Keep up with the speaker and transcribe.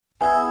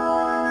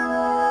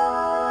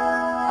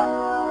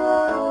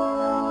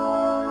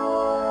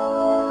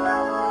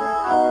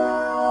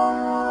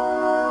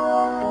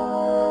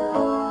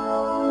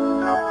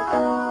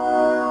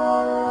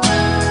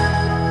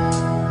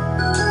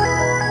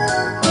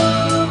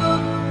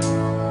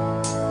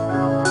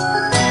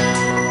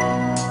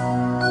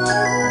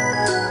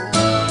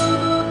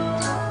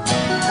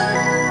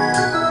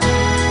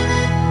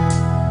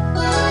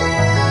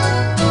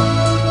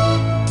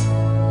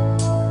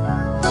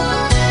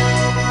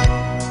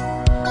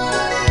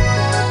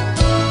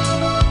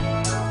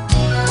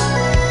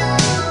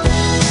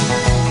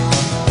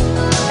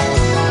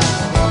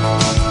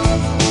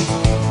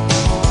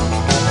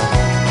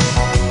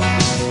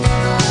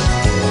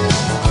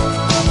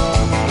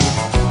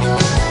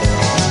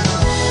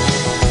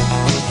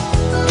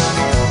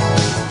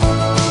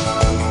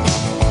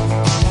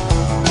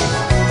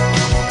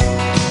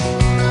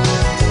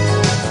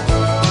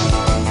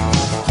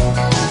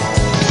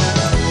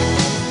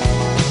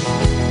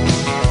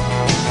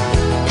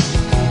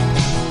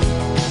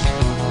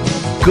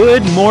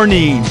Good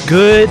morning,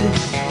 good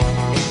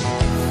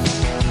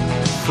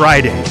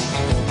Friday.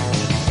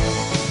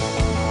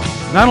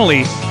 Not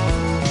only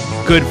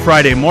Good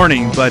Friday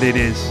morning, but it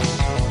is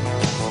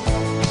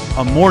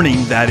a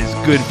morning that is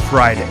Good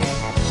Friday.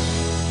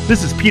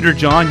 This is Peter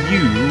John.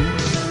 You,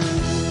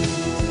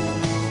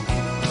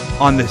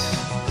 on this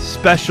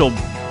special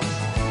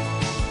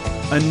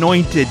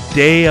anointed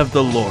day of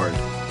the Lord,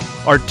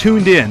 are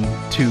tuned in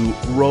to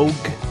Rogue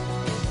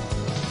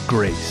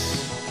Grace.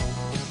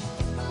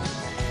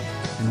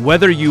 And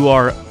whether you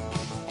are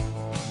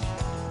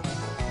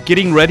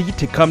getting ready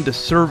to come to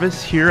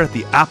service here at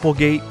the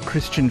Applegate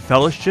Christian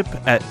Fellowship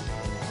at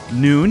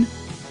noon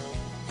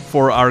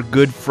for our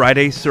Good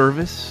Friday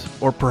service,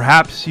 or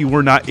perhaps you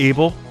were not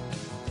able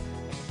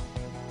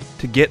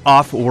to get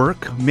off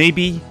work,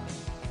 maybe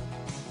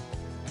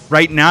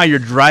right now you're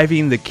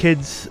driving the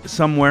kids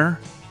somewhere,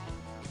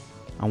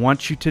 I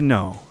want you to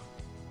know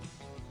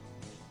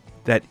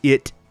that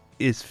it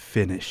is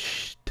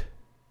finished.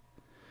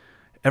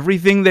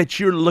 Everything that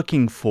you're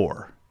looking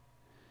for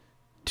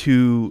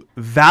to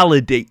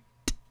validate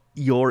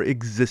your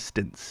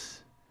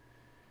existence,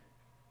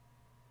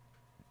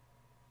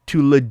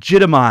 to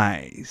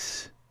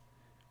legitimize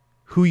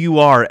who you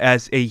are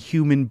as a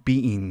human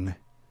being,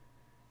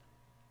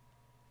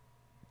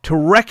 to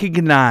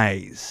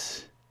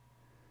recognize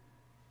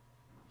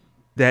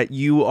that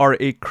you are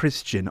a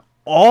Christian,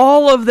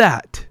 all of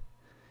that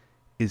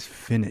is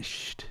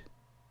finished.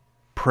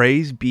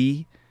 Praise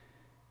be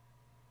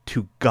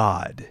to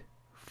God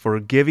for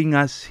giving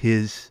us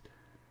His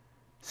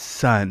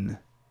Son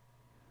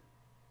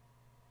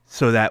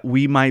so that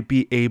we might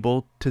be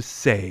able to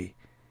say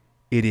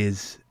it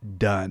is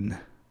done.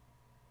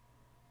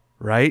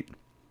 Right?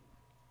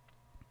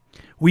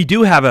 We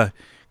do have a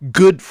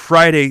Good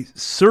Friday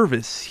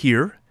service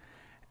here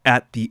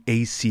at the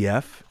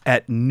ACF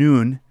at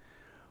noon,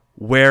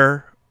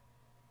 where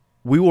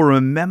we will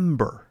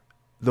remember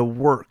the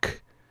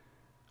work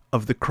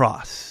of the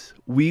cross.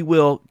 We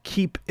will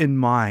keep in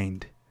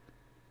mind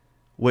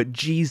what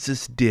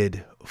Jesus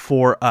did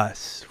for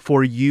us,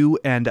 for you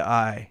and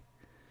I,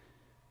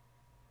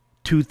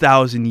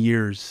 2,000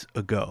 years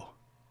ago,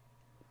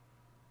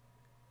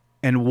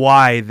 and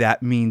why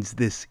that means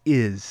this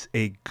is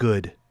a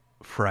Good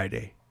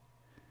Friday.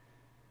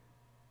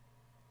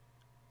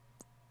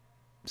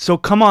 So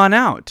come on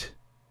out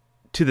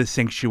to the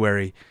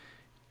sanctuary,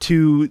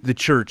 to the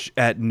church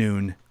at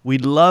noon.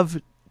 We'd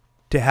love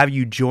to have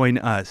you join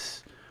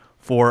us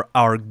for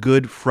our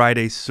Good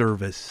Friday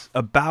service,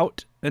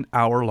 about an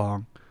hour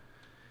long,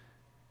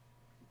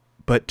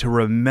 but to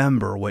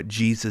remember what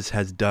Jesus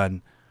has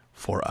done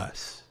for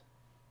us.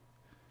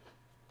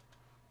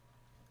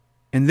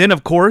 And then,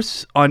 of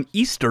course, on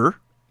Easter,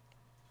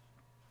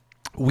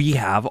 we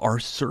have our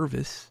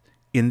service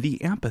in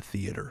the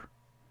amphitheater.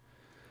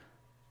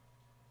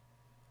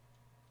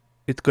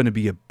 It's going to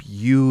be a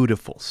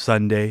beautiful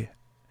Sunday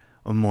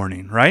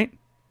morning, right?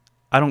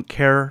 I don't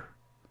care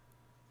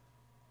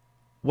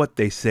what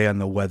they say on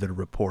the weather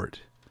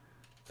report.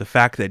 The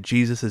fact that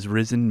Jesus has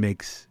risen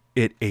makes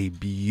it a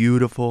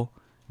beautiful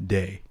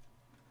day.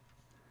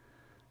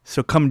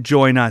 So come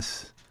join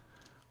us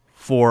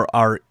for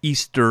our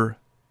Easter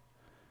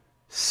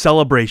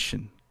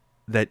celebration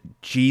that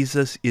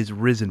Jesus is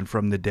risen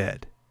from the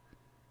dead.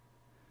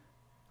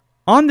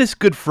 On this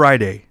Good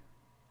Friday,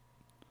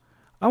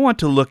 I want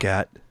to look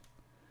at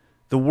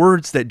the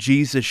words that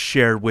Jesus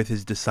shared with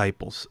his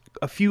disciples.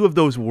 A few of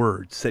those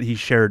words that he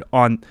shared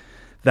on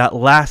that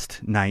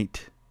last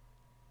night,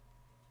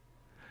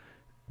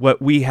 what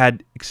we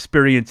had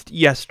experienced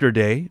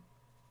yesterday,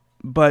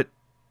 but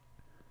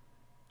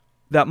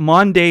that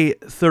Monday,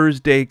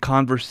 Thursday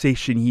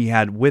conversation he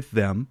had with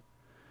them,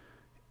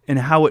 and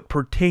how it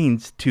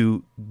pertains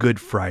to Good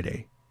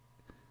Friday,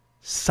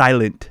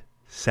 Silent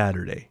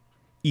Saturday,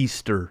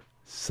 Easter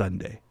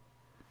Sunday.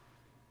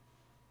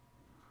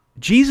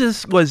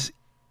 Jesus was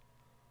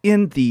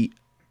in the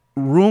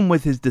room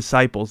with his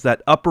disciples,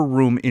 that upper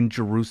room in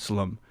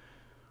Jerusalem,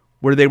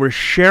 where they were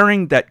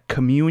sharing that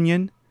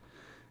communion,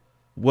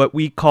 what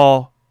we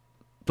call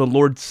the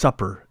Lord's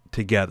Supper,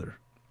 together.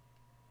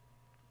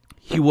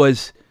 He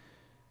was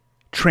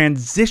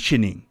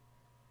transitioning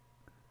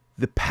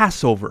the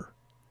Passover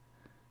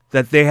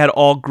that they had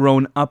all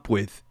grown up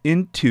with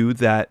into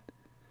that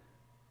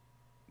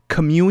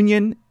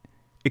communion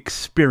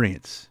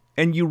experience.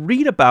 And you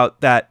read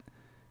about that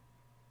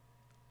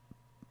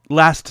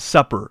Last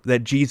Supper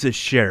that Jesus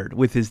shared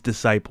with his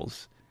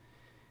disciples.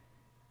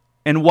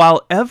 And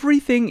while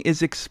everything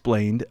is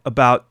explained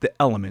about the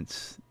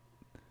elements,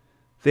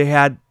 they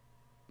had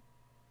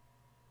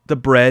the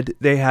bread,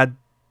 they had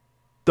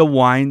the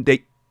wine,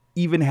 they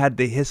even had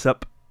the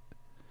hyssop.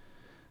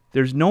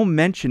 There's no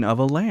mention of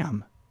a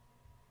lamb.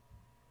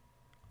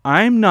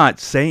 I'm not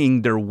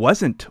saying there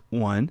wasn't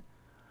one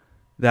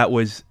that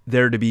was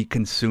there to be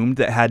consumed,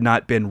 that had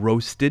not been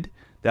roasted,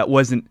 that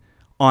wasn't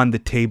on the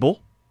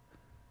table.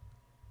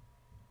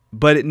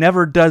 But it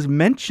never does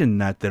mention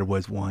that there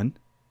was one.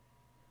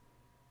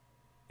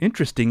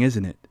 Interesting,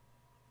 isn't it?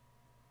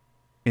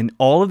 In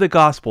all of the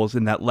Gospels,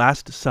 in that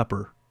Last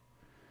Supper,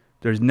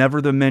 there's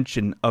never the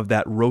mention of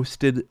that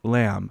roasted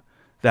lamb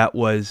that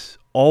was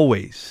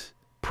always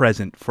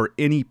present for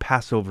any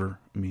Passover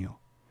meal.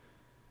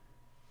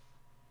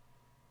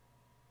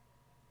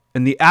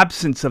 And the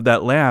absence of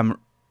that lamb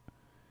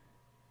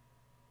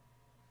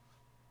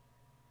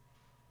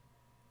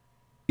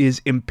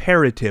is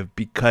imperative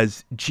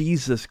because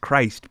Jesus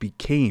Christ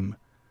became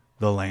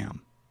the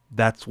lamb.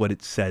 That's what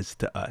it says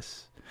to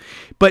us.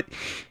 But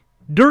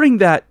during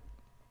that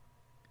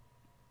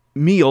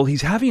meal,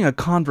 he's having a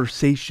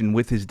conversation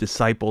with his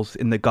disciples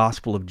in the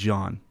Gospel of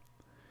John.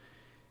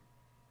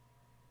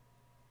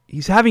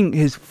 He's having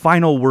his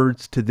final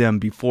words to them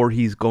before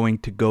he's going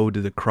to go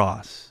to the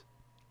cross.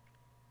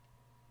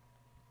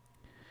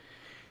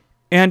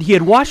 And he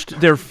had washed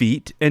their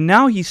feet, and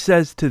now he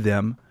says to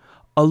them,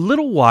 "A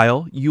little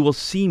while you will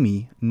see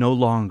me no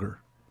longer.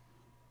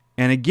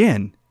 And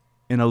again,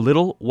 in a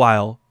little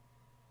while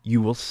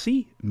you will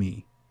see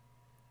me."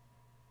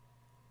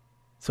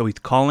 So he's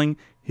calling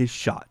his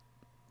shot.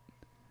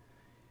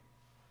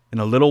 In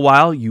a little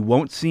while you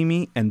won't see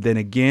me, and then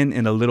again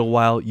in a little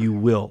while you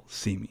will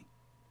see me.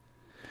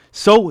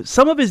 So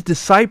some of his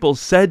disciples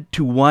said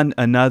to one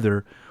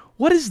another,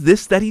 "What is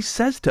this that he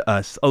says to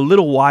us? A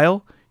little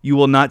while you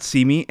will not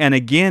see me, and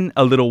again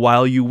a little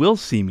while you will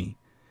see me,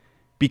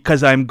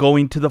 because I am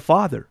going to the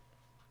Father."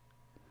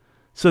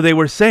 So they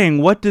were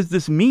saying, "What does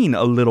this mean,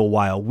 a little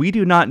while? We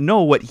do not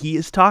know what he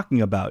is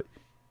talking about."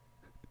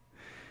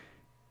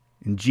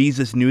 And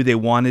Jesus knew they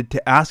wanted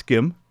to ask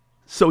him,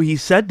 so he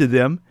said to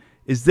them,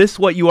 "Is this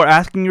what you are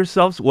asking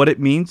yourselves, what it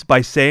means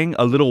by saying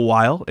a little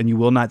while and you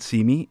will not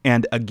see me,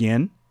 and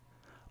again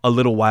a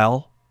little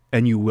while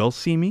and you will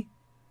see me?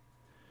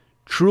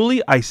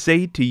 Truly I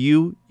say to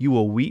you, you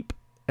will weep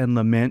and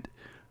lament,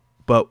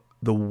 but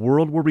the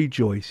world will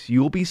rejoice.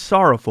 You will be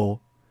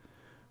sorrowful,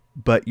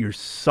 but your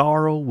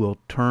sorrow will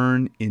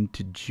turn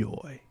into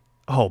joy."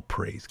 Oh,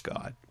 praise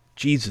God.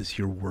 Jesus,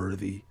 you're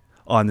worthy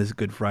on this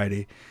Good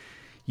Friday.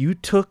 You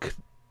took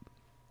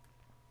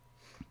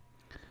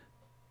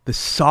the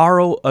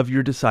sorrow of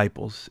your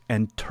disciples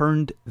and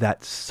turned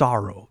that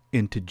sorrow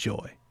into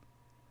joy.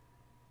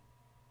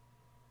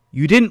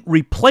 You didn't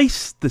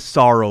replace the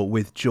sorrow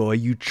with joy.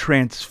 You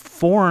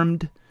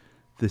transformed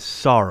the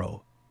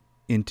sorrow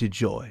into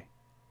joy.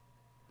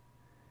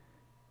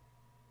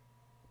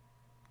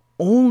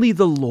 Only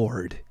the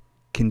Lord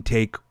can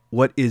take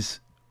what is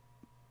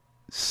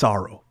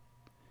sorrow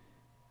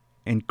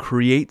and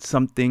create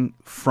something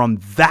from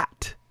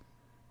that.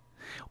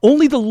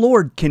 Only the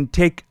Lord can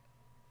take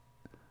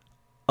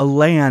a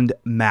land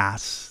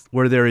mass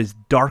where there is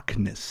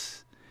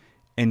darkness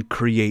and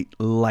create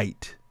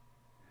light,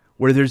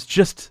 where there's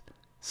just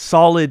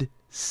solid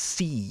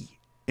sea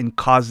and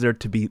cause there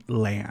to be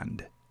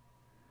land.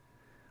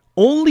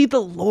 Only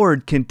the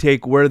Lord can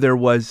take where there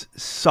was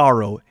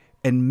sorrow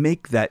and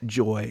make that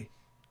joy.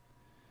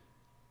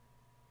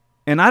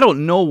 And I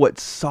don't know what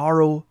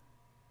sorrow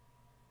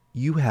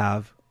you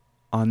have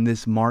on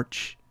this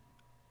March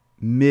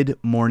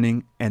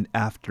mid-morning and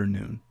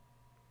afternoon.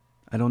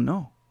 I don't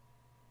know.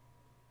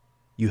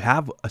 You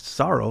have a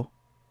sorrow.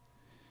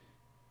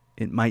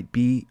 It might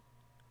be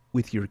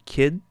with your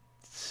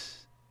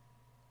kids.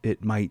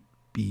 It might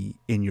be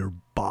in your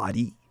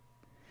body.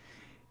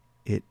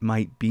 It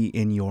might be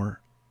in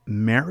your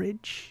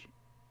marriage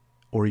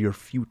or your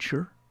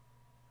future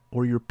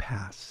or your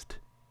past.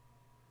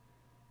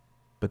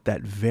 But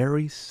that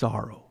very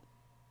sorrow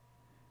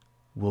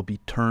will be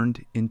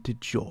turned into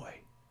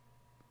joy.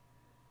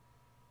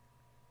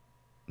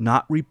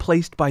 Not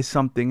replaced by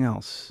something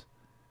else.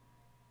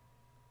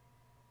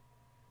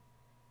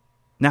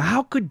 Now,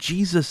 how could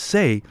Jesus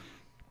say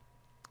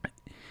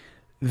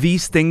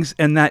these things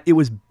and that it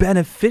was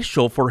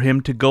beneficial for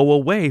him to go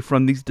away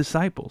from these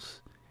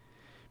disciples?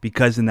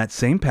 Because in that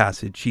same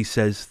passage, he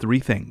says three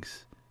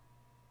things.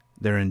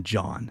 They're in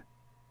John.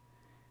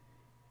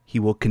 He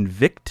will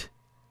convict,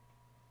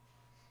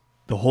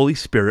 the Holy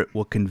Spirit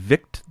will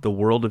convict the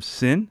world of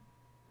sin,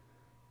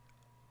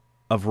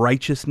 of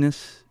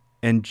righteousness,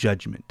 and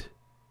judgment.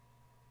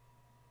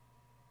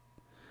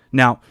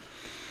 Now,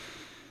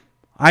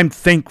 I'm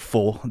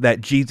thankful that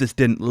Jesus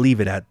didn't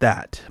leave it at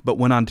that, but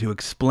went on to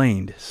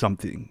explain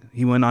something.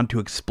 He went on to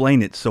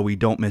explain it so we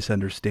don't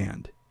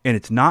misunderstand. And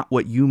it's not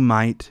what you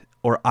might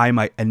or I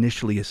might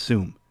initially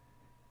assume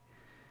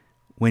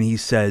when he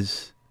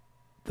says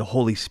the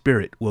Holy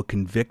Spirit will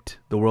convict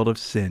the world of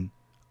sin,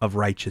 of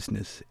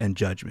righteousness, and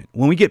judgment.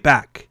 When we get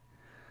back,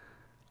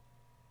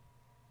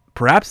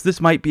 perhaps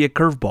this might be a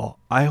curveball.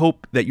 I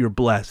hope that you're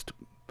blessed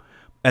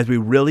as we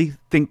really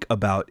think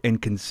about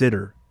and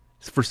consider,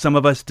 for some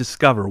of us,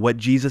 discover what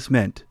Jesus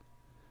meant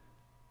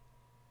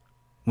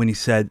when he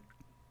said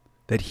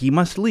that he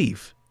must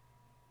leave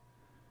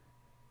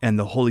and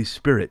the Holy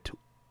Spirit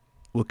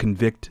will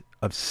convict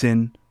of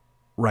sin,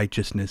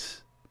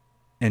 righteousness,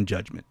 and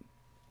judgment.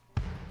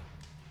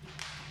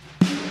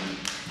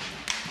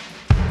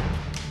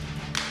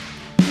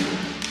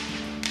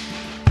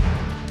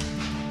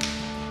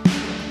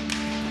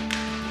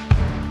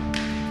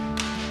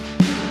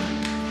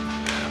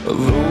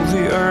 Although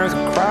the earth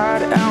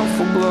cried out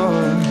for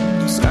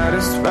blood,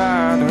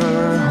 satisfied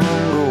her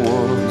hunger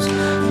was.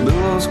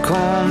 Billows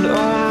calmed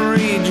on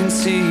raging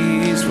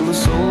seas, for the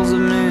souls of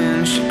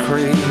men she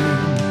craved.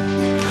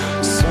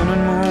 Sun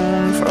and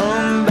moon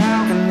from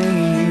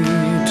balcony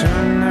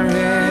turned their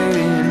head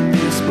in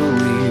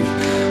disbelief.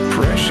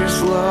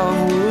 Precious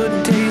love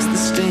would taste the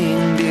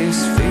sting,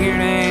 disfigured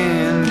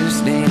and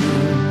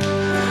disdained.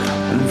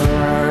 On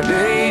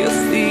Friday a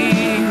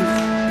thief,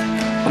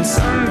 on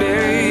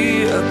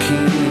Sunday a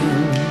king,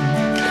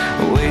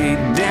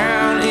 laid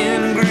down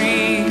in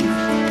grief,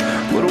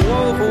 but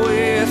awoke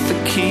with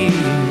the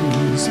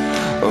keys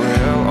of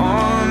hell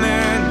on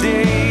that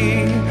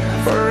day.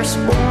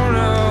 Firstborn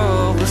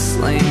of the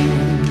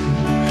slain,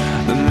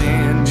 the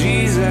man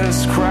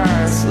Jesus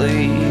Christ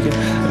laid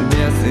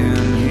death in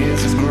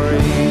his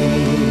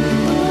grave.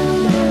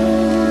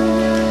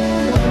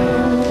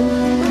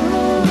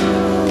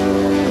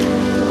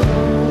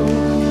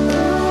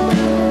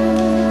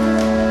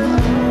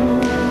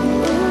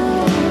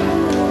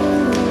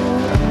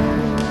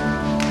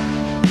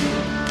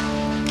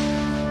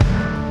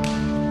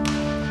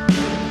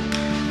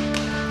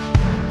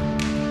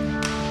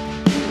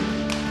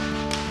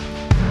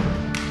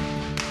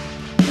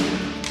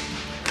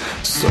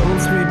 So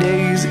 3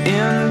 days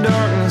in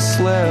darkness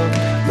slept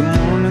the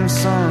morning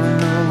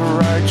sun of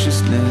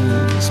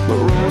righteousness, but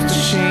rose to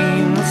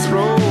shame the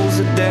throes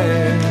of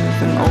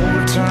death and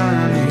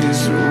overturned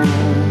his rule.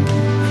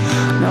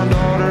 Now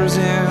daughters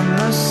and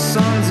the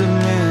sons of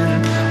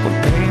men will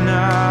pay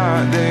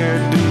not their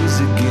dues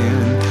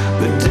again.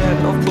 The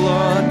debt of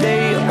blood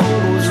they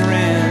owed was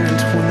rent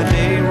when the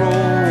day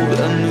rolled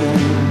anew.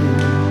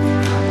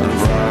 On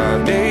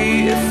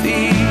Friday a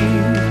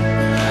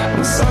thief,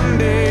 on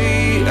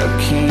Sunday a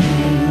king,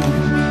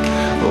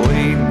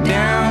 laid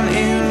down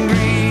in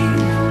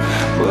grief,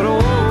 but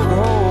awoke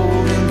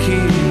holding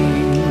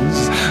keys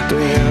to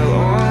hell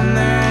on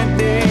that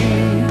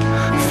day.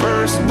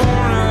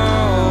 Firstborn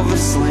of the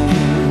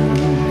slain,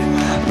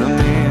 the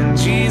man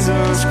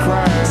Jesus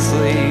Christ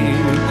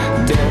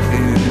laid death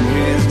in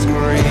his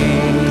grave.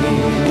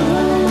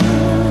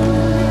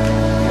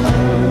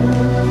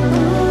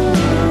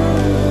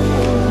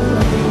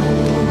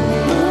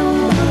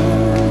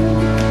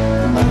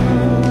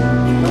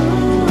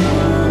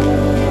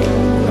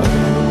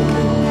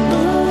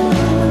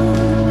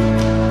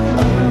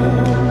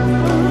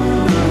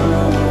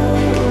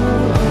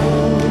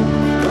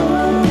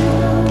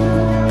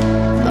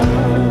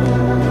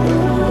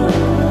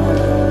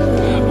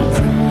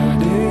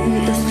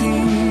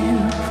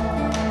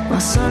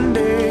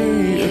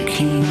 Sunday a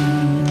king,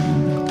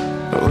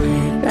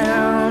 laid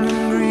down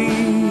in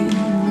grief,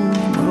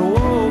 but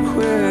awoke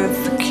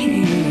with the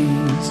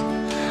keys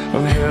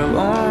of hell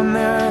on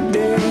that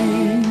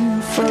day.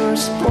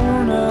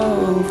 Firstborn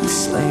of the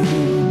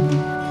slain,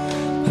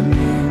 the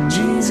man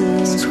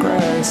Jesus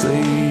Christ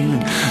laid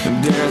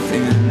death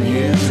in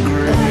his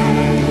grave.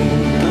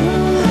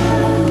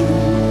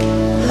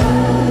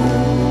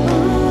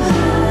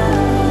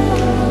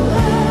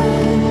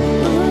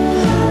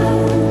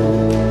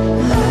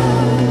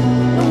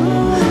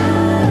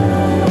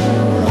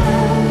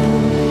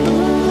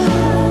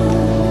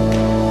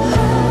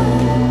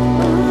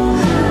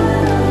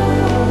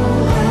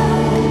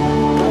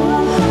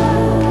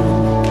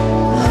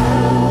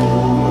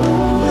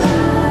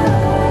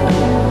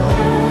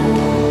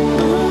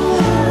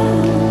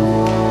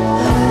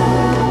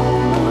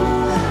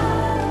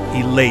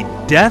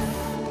 Laid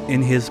death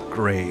in his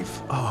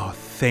grave. Oh,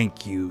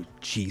 thank you,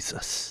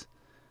 Jesus.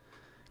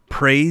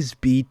 Praise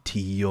be to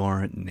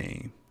your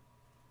name.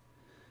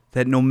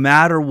 That no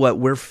matter what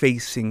we're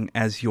facing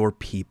as your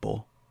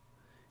people,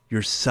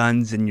 your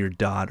sons and your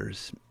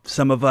daughters,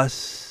 some of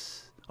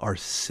us are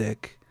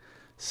sick,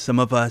 some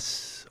of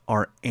us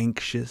are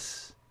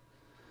anxious,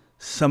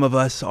 some of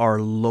us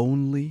are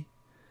lonely.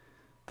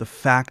 The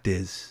fact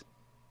is,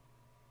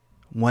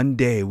 one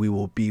day we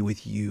will be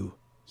with you,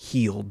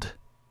 healed.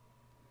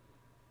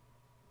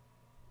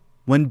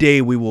 One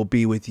day we will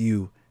be with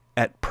you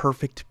at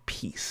perfect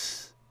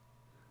peace.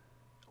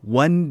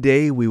 One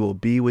day we will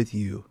be with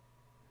you,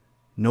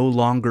 no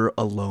longer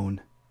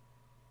alone,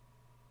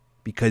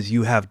 because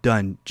you have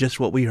done just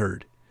what we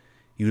heard.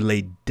 You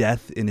laid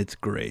death in its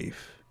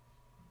grave.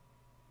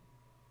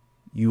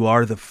 You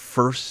are the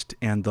first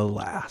and the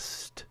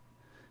last,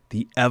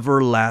 the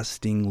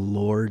everlasting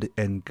Lord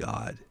and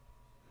God.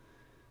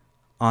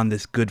 On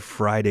this Good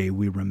Friday,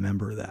 we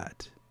remember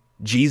that.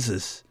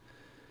 Jesus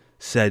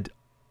said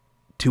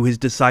to his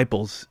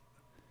disciples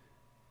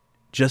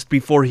just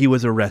before he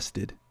was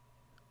arrested,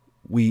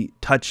 we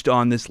touched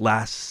on this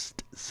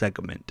last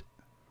segment.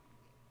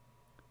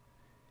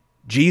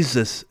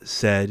 Jesus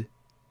said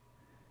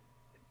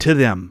to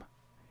them,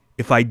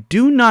 "If I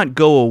do not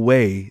go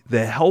away,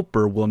 the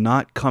Helper will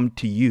not come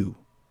to you.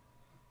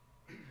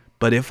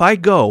 But if I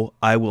go,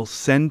 I will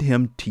send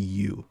him to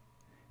you.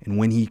 And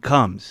when he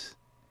comes,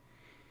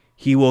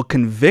 he will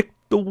convict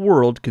the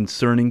world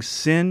concerning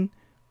sin,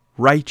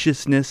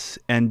 righteousness,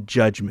 and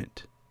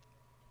judgment."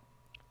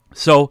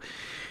 So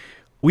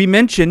We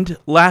mentioned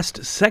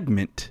last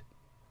segment,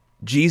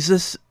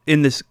 Jesus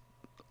in this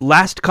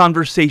last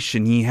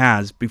conversation he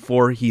has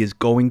before he is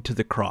going to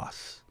the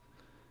cross,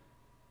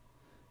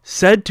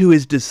 said to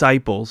his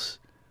disciples,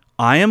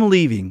 I am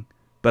leaving,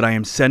 but I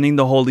am sending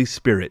the Holy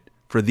Spirit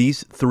for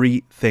these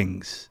three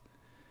things: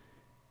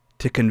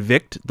 to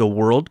convict the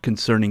world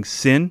concerning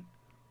sin,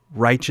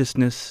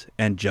 righteousness,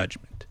 and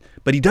judgment.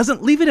 But he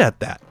doesn't leave it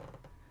at that.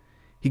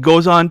 He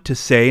goes on to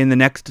say in the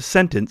next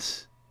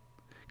sentence,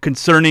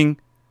 concerning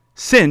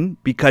sin,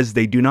 because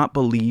they do not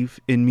believe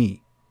in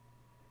me.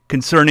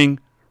 Concerning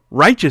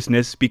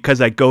righteousness,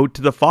 because I go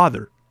to the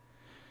Father,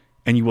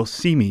 and you will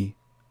see me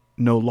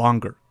no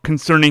longer.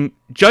 Concerning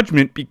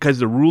judgment, because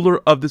the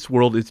ruler of this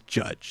world is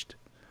judged.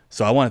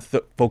 So I want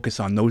to focus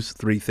on those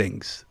three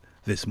things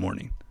this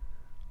morning,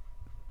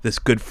 this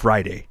Good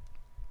Friday.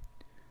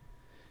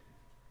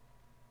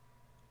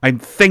 I'm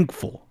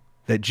thankful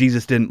that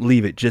Jesus didn't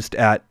leave it just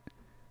at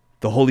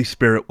the Holy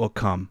Spirit will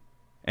come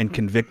and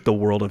convict the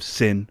world of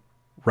sin,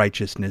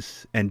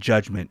 righteousness, and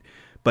judgment.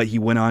 But he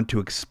went on to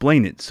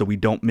explain it so we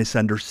don't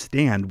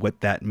misunderstand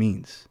what that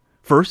means.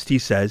 First, he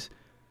says,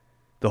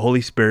 the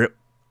Holy Spirit,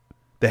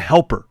 the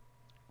Helper.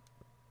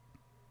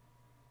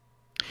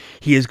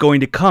 He is going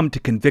to come to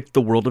convict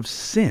the world of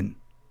sin.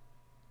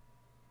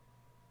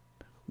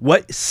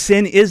 What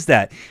sin is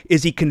that?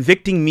 Is he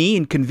convicting me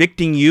and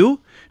convicting you?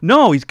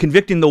 No, he's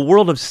convicting the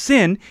world of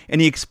sin, and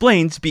he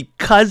explains,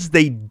 because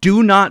they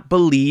do not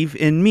believe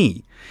in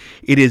me.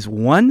 It is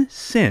one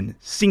sin,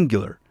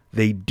 singular.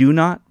 They do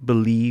not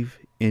believe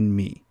in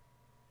me.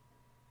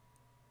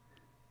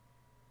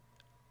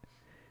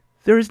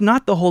 There is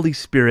not the Holy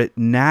Spirit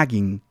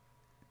nagging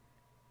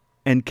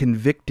and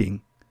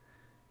convicting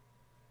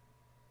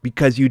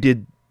because you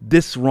did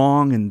this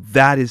wrong and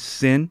that is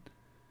sin.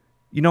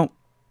 You know,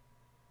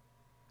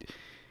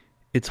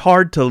 it's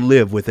hard to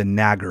live with a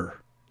nagger.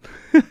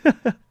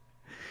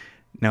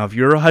 Now, if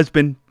you're a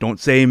husband, don't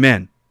say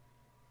amen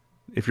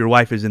if your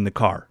wife is in the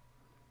car.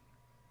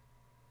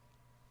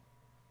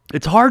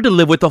 It's hard to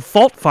live with a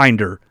fault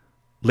finder,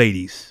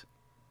 ladies.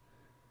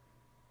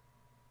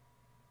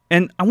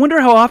 And I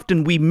wonder how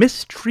often we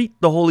mistreat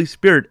the Holy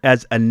Spirit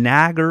as a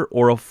nagger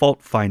or a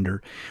fault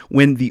finder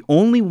when the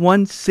only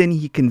one sin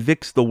he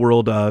convicts the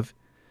world of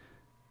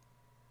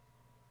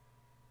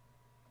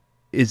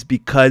is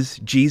because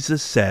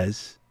Jesus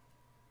says,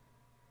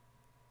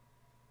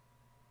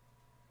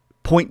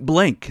 point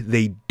blank,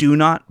 they do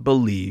not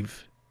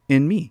believe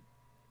in me.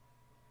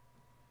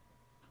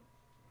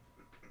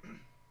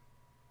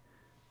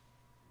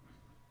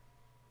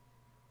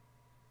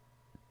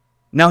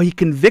 Now he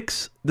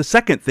convicts, the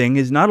second thing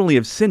is not only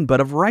of sin, but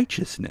of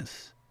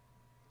righteousness.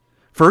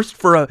 First,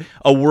 for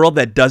a world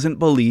that doesn't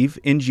believe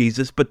in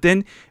Jesus, but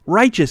then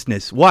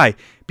righteousness. Why?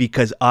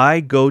 Because I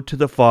go to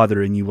the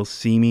Father and you will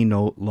see me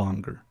no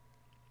longer.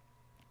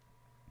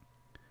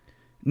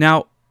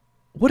 Now,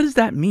 what does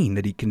that mean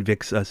that he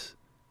convicts us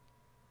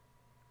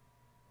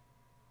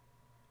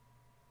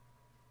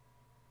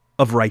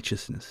of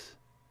righteousness?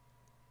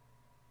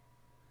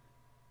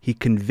 He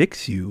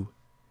convicts you.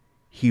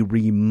 He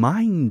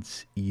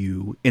reminds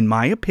you, in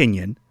my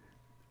opinion,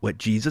 what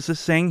Jesus is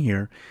saying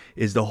here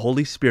is the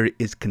Holy Spirit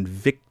is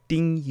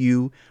convicting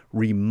you,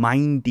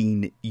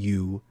 reminding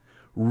you,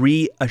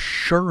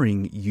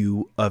 reassuring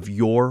you of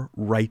your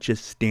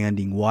righteous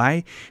standing.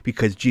 Why?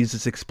 Because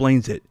Jesus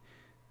explains it.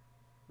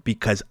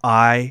 Because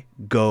I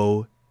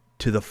go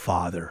to the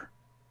Father.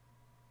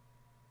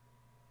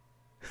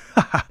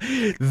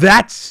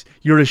 That's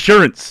your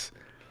assurance.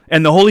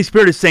 And the Holy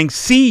Spirit is saying,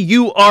 see,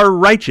 you are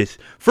righteous.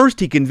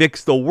 First, he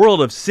convicts the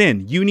world of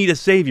sin. You need a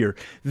Savior.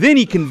 Then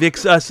he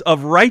convicts us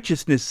of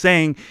righteousness,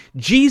 saying,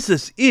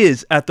 Jesus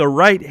is at the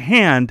right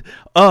hand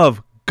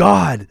of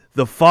God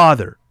the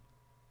Father.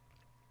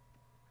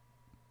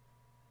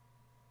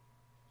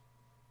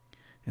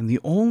 And the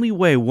only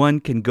way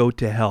one can go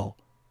to hell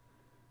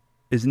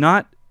is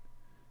not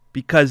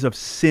because of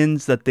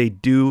sins that they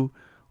do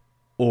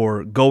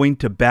or going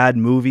to bad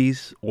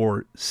movies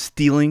or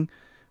stealing,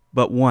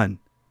 but one,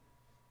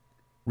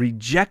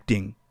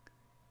 rejecting,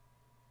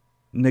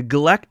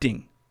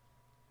 neglecting,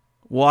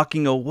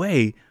 walking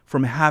away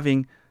from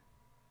having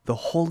the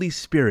Holy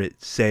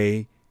Spirit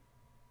say,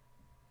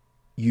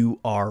 you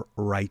are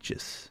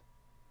righteous.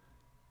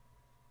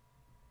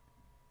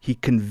 He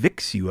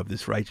convicts you of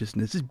this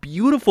righteousness. It's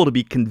beautiful to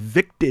be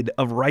convicted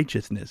of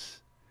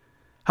righteousness.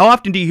 How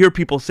often do you hear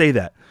people say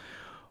that?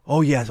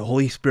 Oh, yeah, the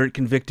Holy Spirit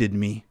convicted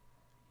me.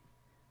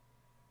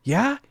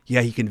 Yeah,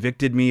 he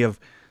convicted me of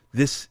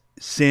this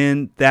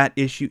sin, that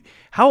issue.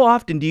 How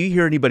often do you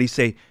hear anybody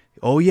say,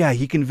 oh yeah,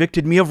 he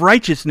convicted me of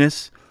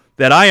righteousness,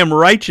 that I am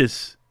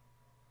righteous?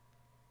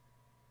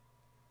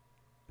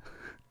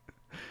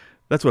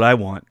 That's what I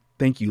want.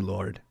 Thank you,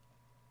 Lord.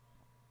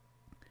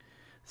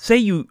 Say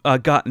you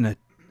got in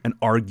an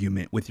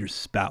argument with your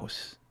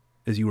spouse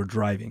as you were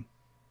driving.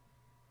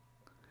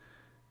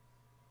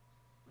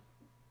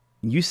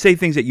 You say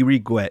things that you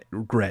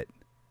regret.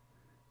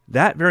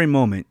 That very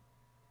moment,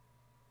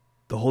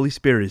 the Holy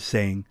Spirit is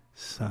saying,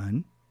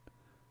 son,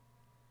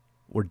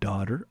 or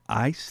daughter,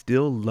 I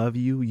still love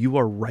you. You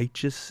are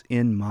righteous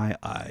in my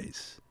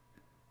eyes.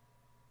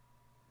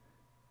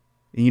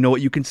 And you know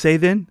what you can say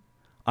then?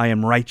 I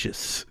am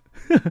righteous.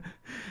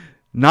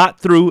 Not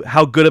through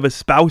how good of a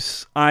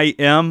spouse I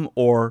am,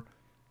 or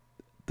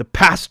the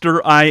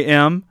pastor I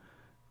am,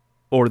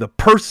 or the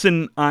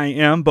person I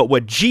am, but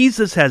what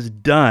Jesus has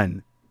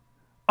done.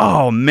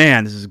 Oh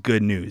man, this is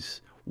good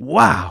news.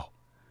 Wow.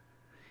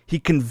 He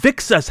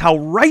convicts us how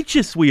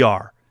righteous we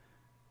are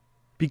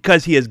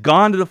because he has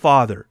gone to the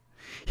Father.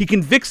 He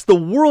convicts the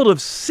world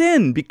of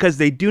sin because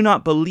they do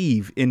not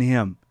believe in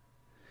him.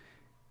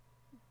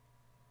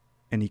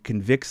 And he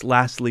convicts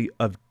lastly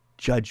of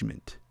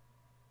judgment.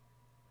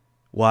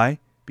 Why?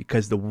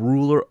 Because the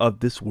ruler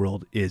of this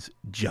world is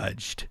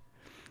judged.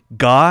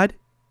 God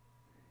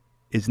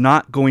is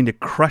not going to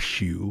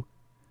crush you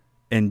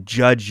and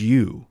judge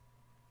you.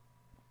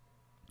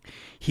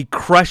 He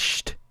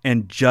crushed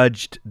and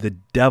judged the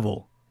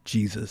devil,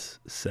 Jesus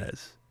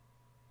says.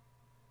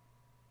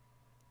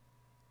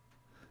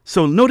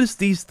 So notice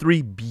these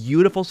three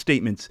beautiful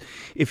statements.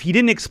 If he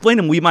didn't explain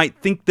them, we might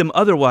think them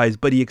otherwise,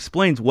 but he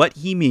explains what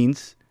he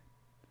means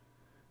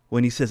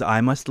when he says,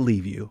 I must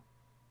leave you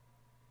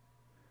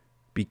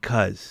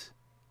because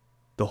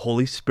the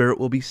Holy Spirit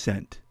will be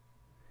sent.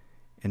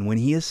 And when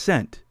he is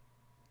sent,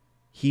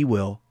 he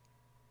will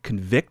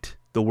convict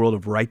the world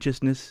of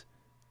righteousness,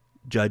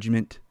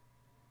 judgment,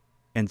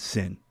 and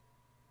sin.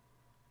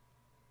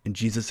 And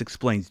Jesus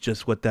explains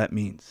just what that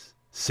means.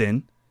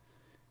 Sin,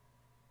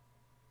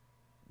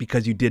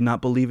 because you did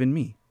not believe in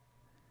me.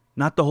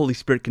 Not the Holy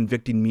Spirit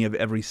convicting me of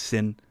every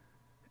sin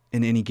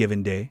in any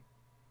given day.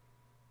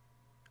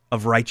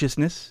 Of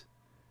righteousness,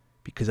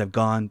 because I've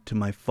gone to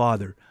my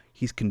Father.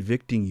 He's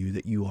convicting you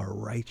that you are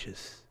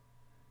righteous.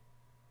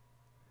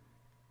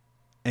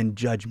 And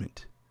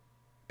judgment,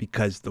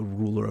 because the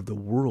ruler of the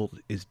world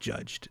is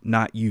judged,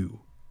 not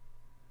you,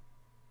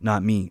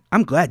 not me.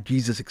 I'm glad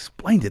Jesus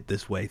explained it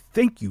this way.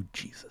 Thank you,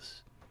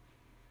 Jesus,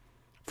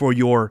 for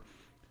your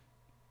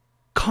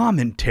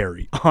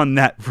commentary on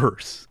that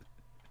verse.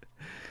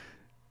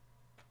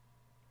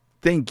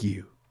 Thank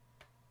you.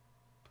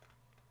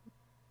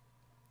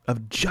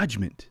 Of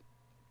judgment.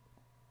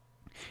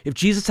 If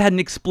Jesus hadn't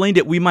explained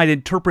it, we might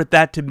interpret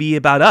that to be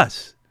about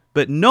us.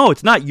 But no,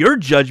 it's not your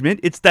judgment.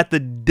 It's that the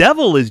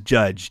devil is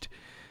judged.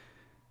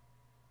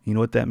 You know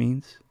what that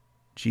means?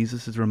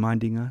 Jesus is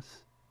reminding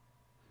us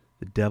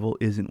the devil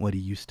isn't what he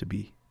used to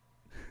be.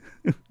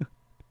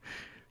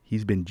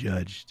 He's been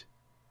judged.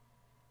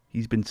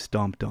 He's been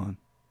stomped on.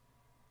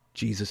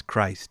 Jesus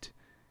Christ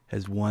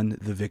has won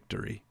the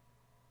victory.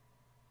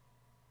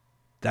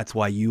 That's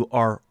why you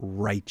are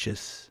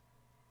righteous.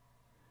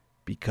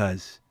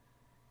 Because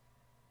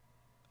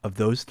of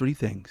those three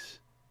things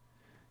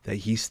that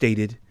he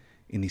stated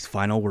in these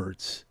final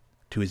words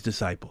to his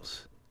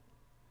disciples.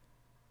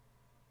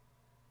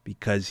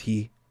 Because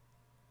the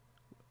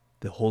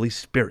Holy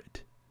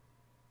Spirit,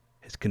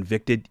 has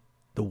convicted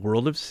the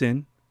world of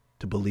sin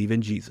to believe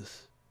in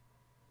Jesus.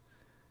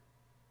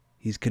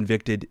 He's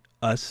convicted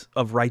us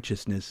of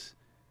righteousness.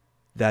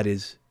 That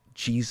is,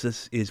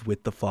 Jesus is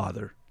with the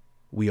Father.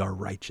 We are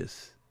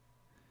righteous.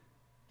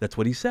 That's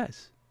what he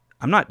says.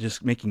 I'm not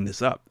just making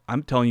this up.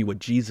 I'm telling you what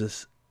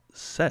Jesus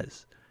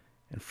says.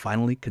 And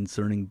finally,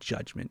 concerning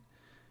judgment.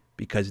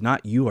 Because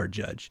not you are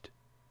judged.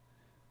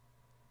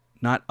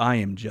 Not I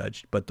am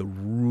judged, but the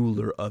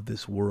ruler of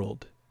this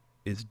world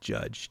is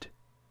judged.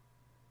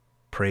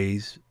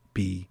 Praise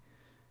be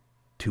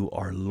to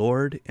our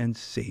Lord and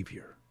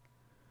Savior,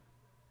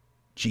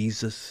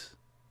 Jesus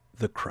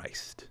the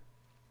Christ.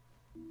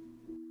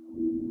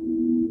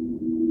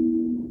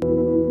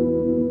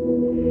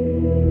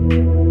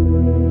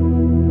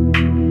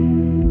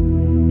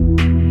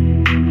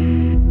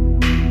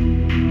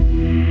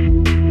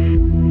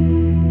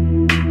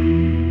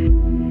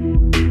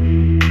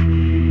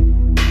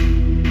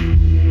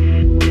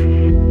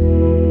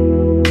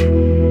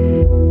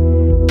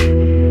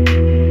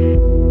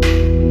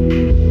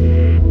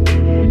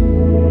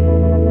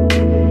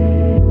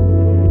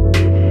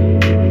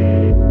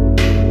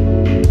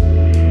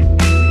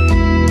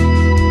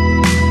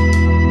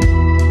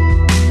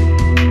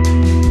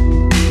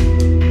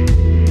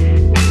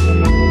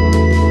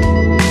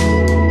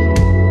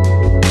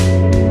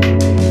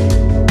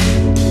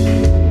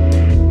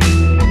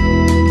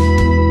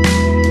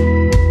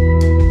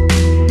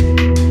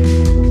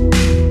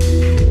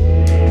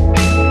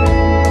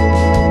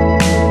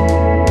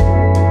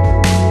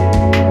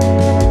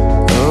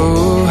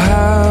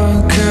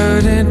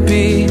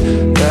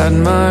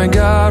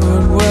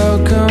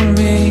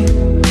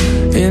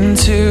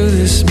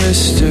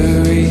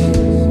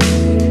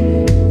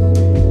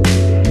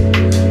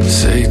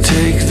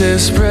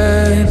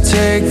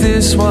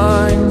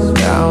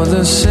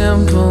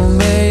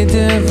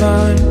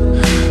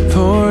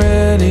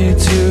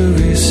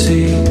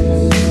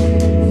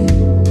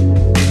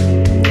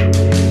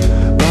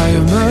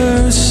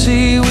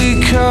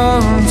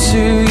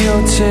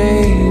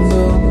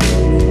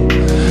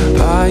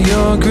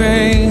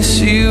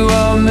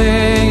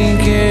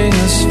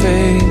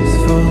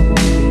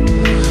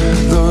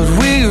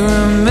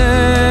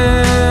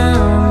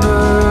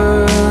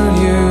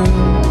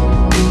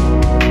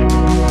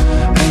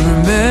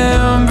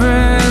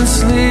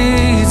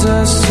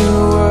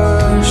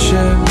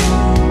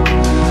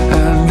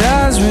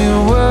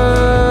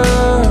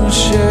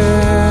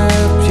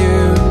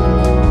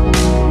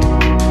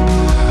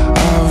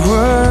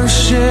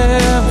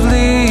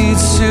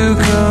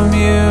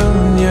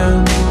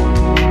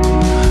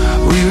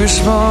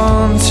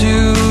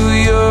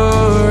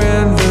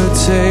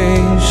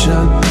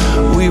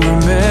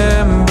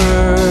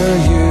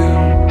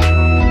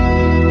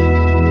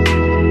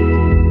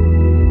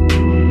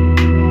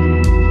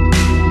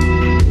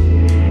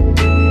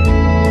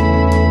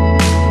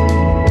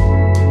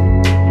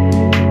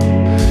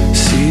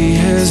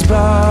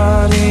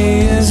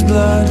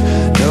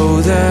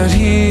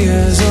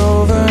 has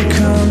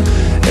overcome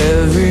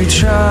every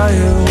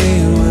trial we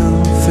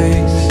will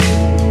face.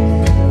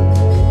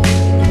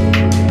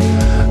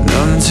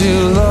 None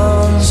too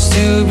lost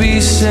to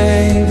be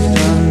saved,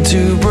 none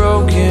too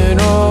broken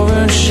or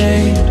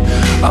ashamed.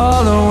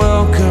 All are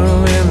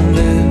welcome in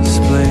this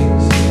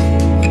place.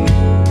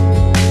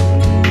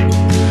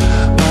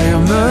 By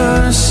your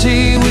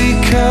mercy we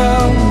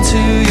come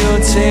to your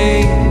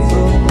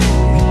table.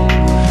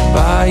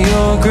 By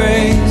your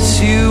grace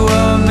you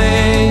are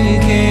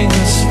making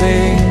us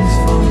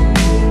faithful.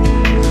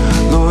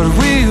 Lord,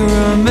 we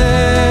remember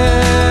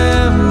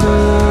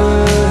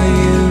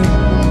you,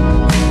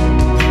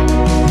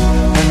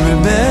 and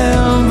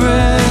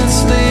remembrance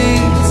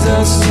leads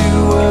us to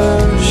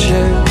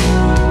worship.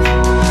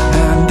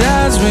 And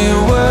as we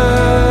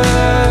worship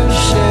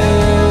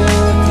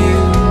you,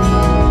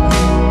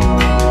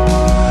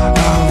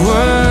 our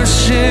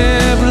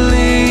worship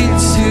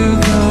leads to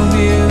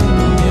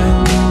communion.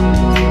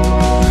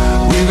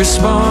 We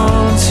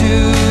respond to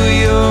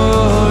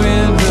your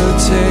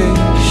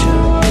invitation.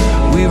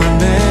 We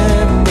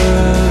remember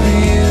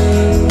you.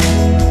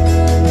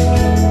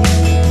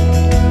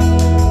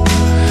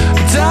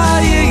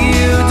 Dying,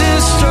 you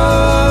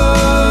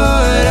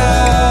destroyed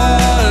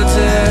our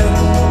death.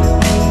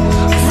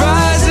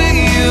 Rising,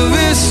 you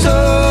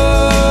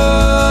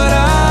restored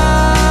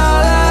our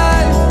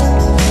life.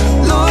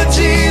 Lord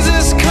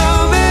Jesus,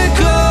 come in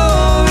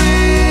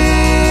glory.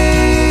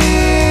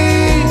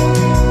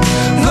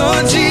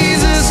 Lord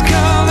Jesus,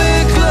 come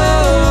in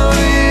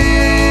glory.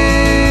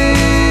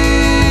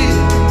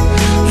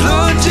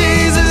 Lord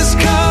Jesus,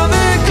 come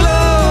in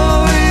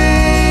glory.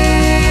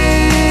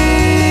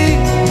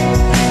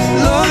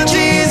 Lord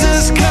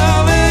Jesus,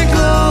 come in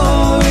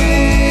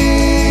glory.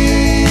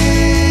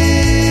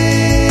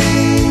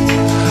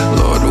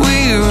 Lord, we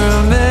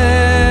remember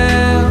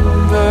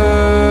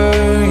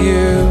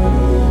you,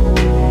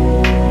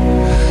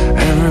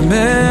 and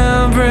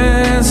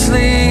remembrance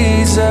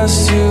leads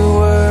us to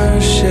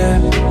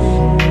worship.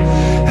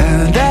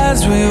 And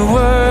as we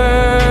worship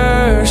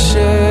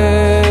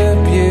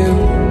you,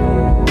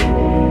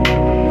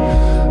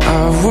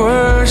 our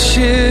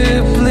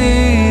worship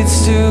leads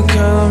to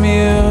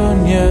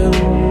communion.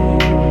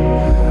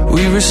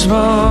 We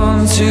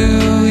respond to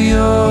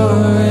your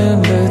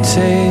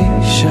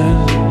invitation.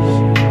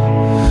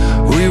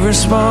 We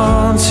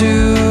respond to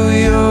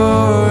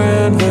your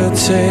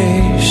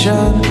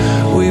invitation.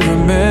 We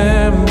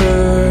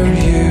remember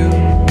you.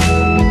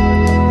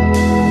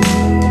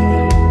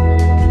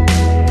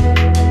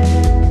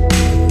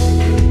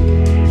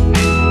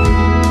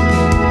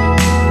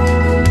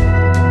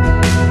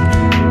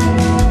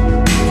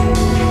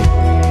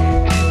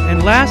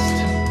 And last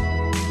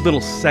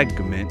little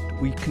segment,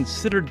 we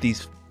considered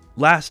these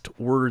last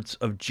words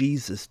of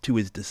Jesus to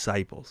his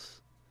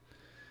disciples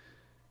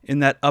in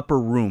that upper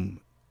room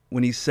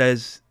when he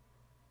says,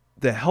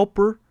 "The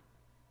Helper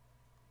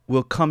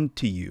will come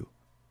to you.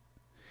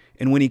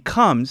 And when he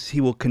comes,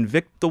 he will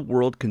convict the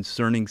world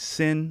concerning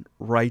sin,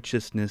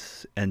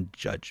 righteousness, and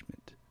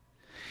judgment."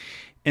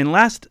 In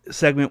last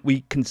segment,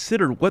 we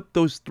considered what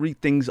those three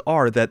things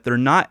are, that they're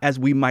not as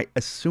we might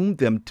assume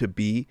them to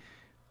be,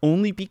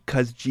 only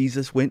because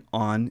Jesus went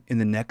on in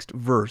the next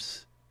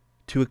verse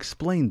to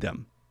explain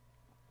them.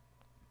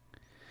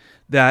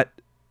 That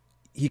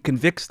he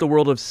convicts the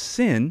world of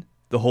sin,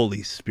 the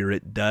Holy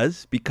Spirit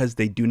does, because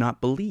they do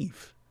not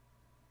believe.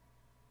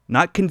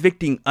 Not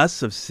convicting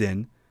us of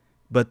sin,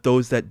 but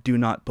those that do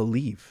not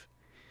believe.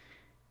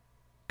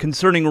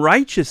 Concerning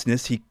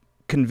righteousness, he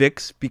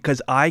convicts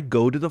because I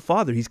go to the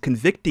Father. He's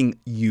convicting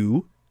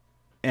you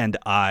and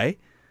I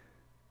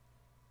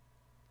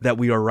that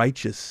we are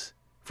righteous,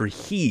 for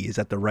he is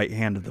at the right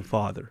hand of the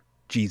Father.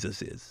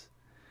 Jesus is.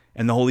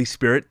 And the Holy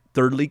Spirit,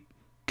 thirdly,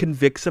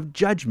 convicts of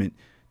judgment.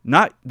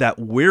 Not that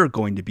we're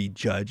going to be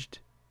judged,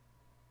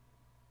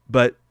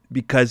 but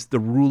because the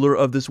ruler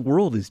of this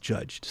world is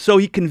judged. So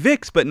he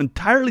convicts, but in an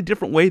entirely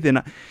different way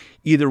than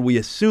either we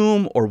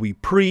assume or we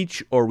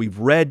preach or we've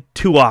read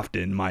too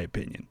often, in my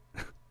opinion.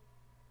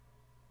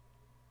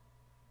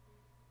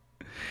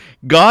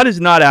 God is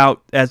not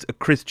out as a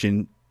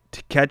Christian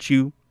to catch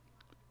you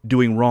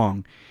doing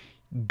wrong.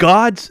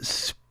 God's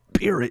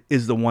Spirit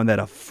is the one that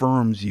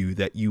affirms you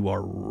that you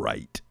are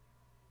right.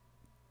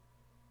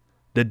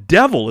 The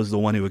devil is the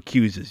one who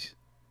accuses you.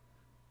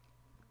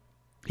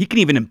 He can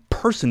even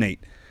impersonate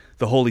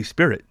the Holy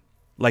Spirit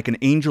like an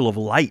angel of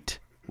light,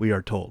 we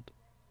are told.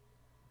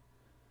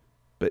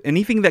 But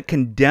anything that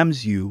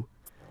condemns you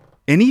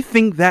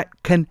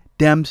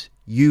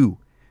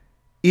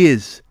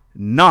is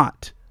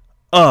not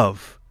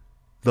of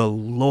the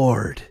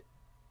Lord.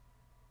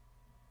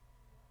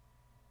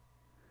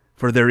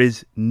 For there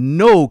is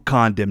no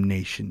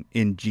condemnation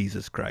in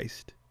Jesus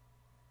Christ.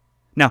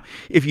 Now,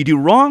 if you do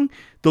wrong,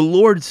 the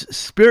Lord's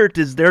Spirit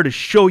is there to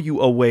show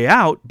you a way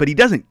out, but he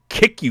doesn't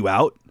kick you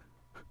out.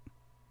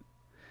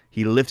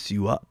 He lifts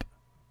you up.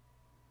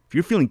 If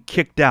you're feeling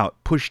kicked out,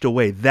 pushed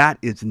away, that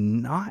is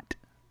not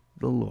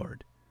the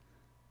Lord.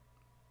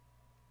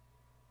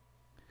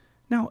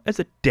 Now, as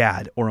a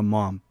dad or a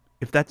mom,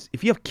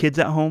 if you have kids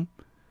at home,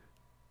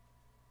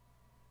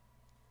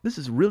 this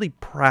is really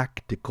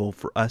practical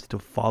for us to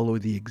follow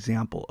the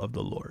example of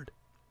the Lord.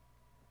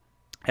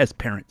 As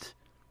parents,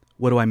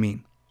 what do I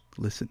mean?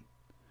 Listen,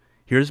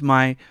 here's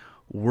my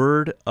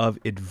word of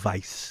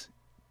advice.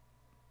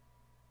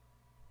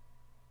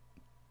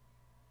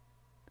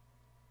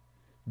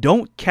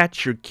 Don't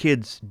catch your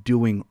kids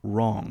doing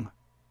wrong.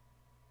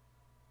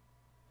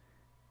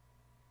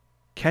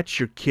 Catch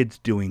your kids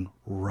doing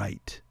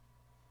right.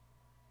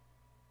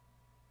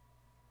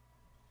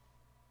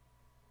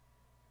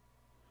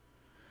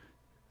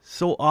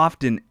 So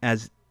often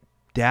as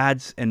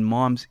dads and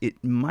moms,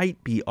 it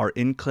might be our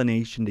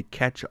inclination to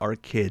catch our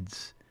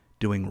kids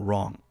doing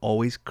wrong,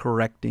 always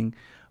correcting,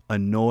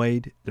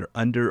 annoyed, they're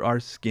under our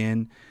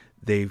skin,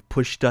 they've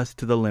pushed us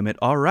to the limit.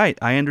 All right,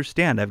 I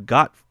understand, I've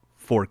got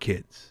 4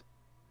 kids.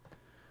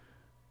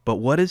 But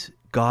what does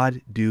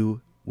God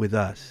do with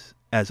us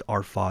as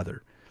our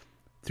Father?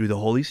 Through the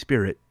Holy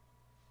Spirit,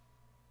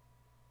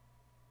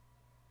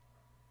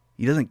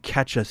 He doesn't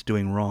catch us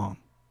doing wrong.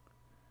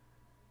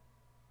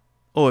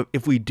 Oh,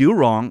 if we do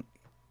wrong,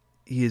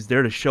 He is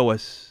there to show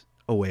us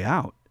a way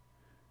out.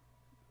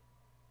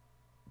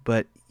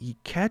 But He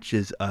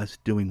catches us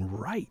doing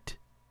right.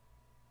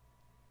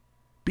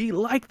 Be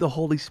like the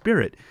Holy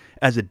Spirit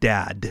as a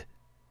dad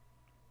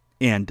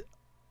and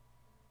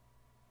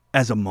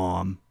as a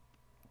mom.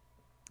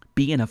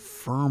 Be an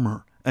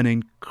affirmer, an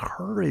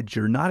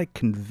encourager, not a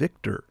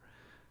convictor.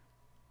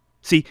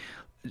 See,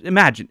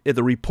 imagine if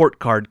the report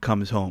card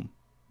comes home,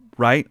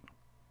 right?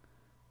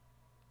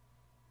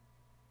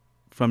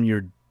 From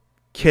your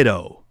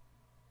kiddo,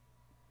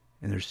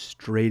 and there's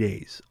straight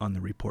A's on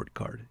the report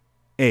card.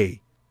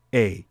 A,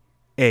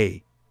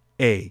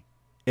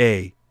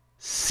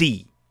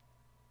 C.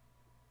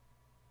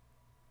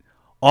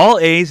 All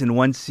A's and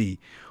 1 C.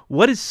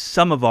 What is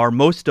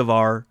most of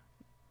our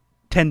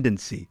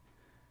tendency?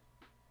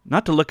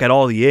 Not to look at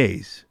all the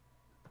A's.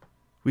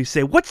 We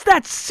say, what's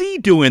that C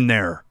doing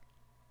there?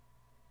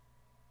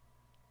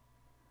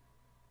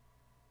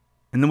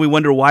 And then we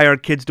wonder why our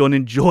kids don't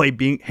enjoy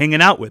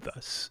hanging out with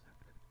us.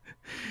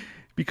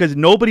 Because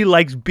nobody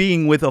likes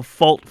being with a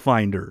fault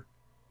finder.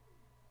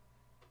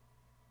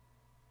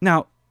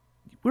 Now,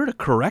 we're to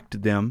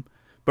correct them,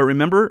 but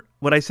remember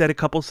what I said a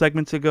couple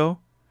segments ago?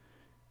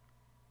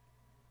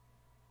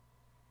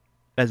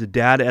 As a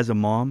dad, as a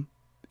mom,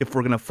 if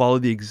we're going to follow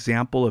the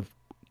example of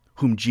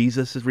whom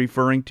Jesus is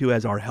referring to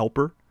as our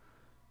helper,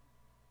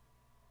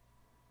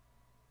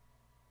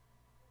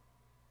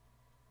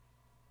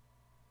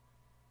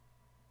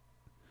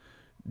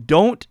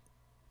 don't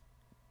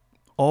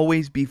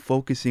always be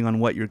focusing on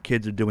what your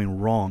kids are doing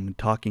wrong and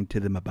talking to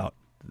them about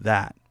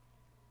that,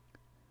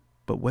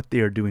 but what they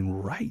are doing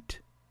right.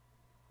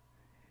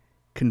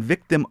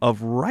 Convict them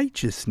of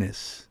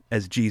righteousness,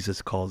 as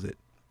Jesus calls it.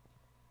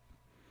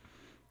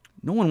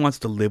 No one wants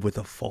to live with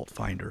a fault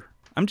finder.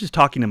 I'm just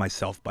talking to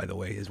myself, by the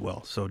way, as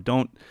well. So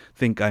don't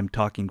think I'm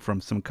talking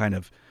from some kind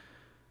of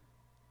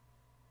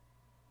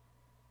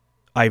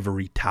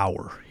ivory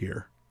tower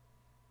here.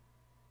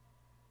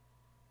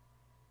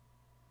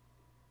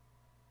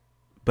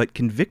 But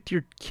convict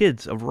your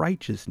kids of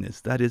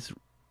righteousness. That is,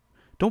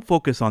 don't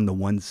focus on the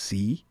 1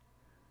 C.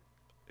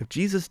 If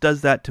Jesus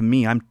does that to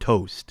me, I'm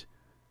toast.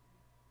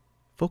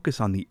 Focus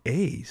on the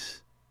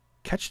A's.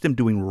 Catch them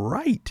doing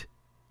right.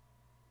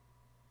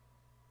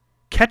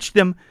 Catch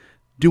them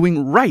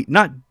doing right,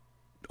 not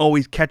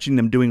always catching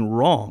them doing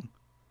wrong.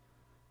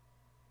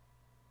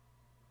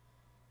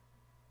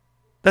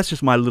 That's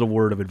just my little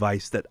word of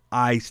advice that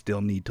I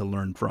still need to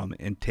learn from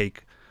and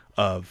take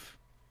of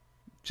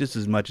just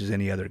as much as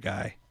any other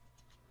guy.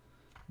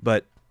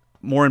 But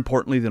more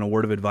importantly than a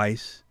word of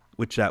advice,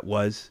 which that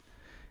was,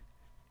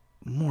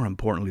 more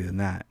importantly than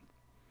that,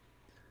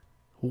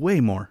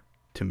 way more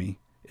to me,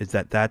 is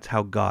that that's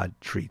how God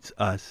treats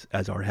us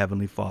as our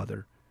Heavenly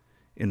Father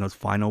in those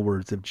final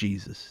words of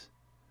Jesus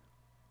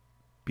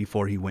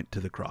before He went to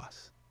the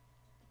cross.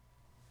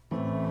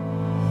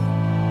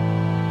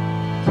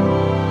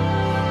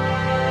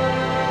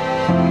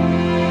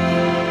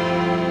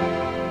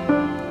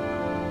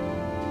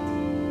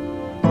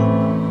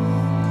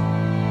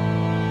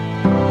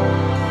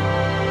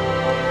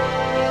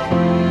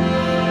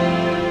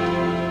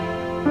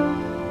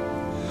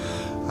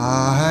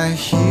 I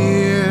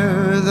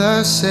hear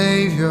the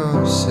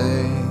Savior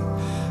say,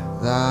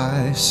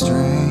 thy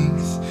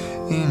strength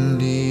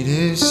indeed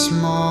is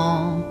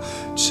small.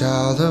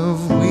 Child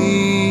of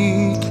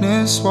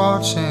weakness,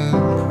 watch and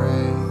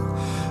pray.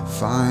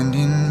 Find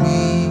in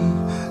me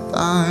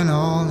thine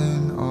all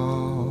in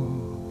all.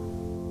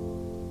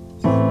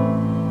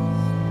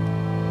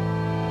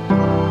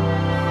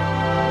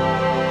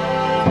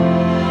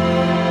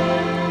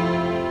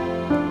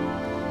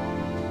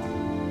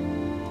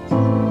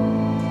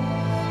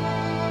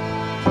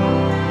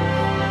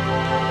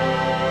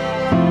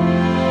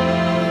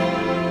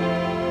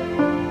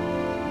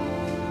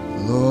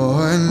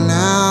 Lord,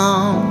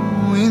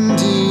 now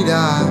indeed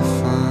I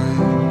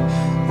find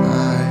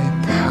thy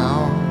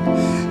power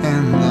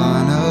and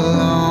thine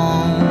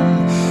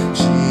alone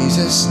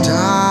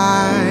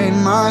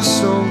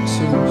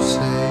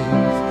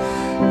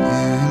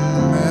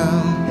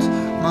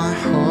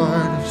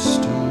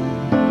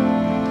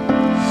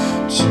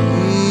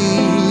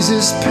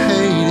Jesus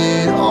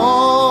paid it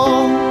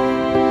all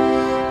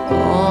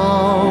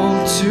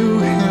to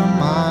him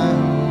I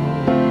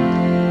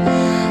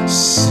owe.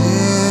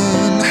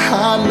 Sin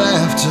had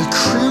left a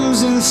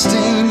crimson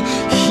stain,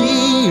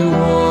 he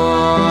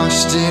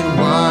washed it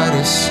white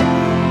as snow.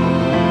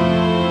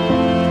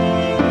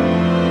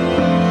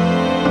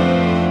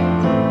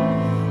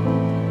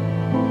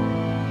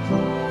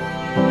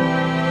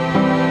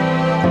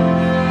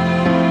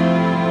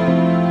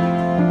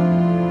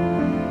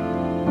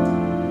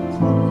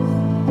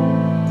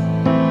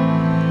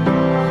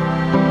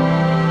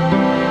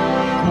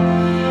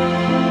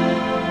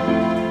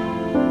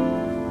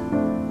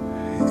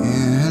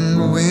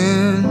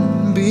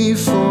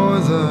 Before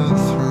the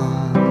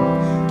throne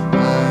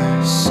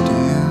I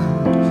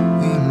stand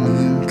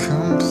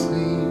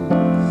incomplete.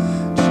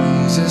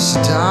 Jesus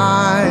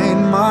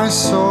died my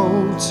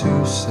soul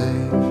to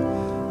save,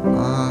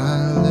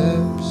 my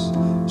lips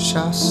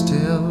shall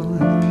still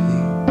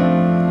repeat.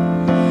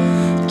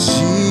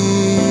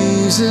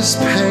 Jesus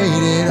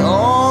paid it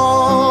all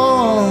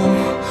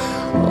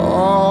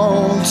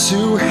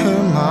to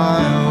him I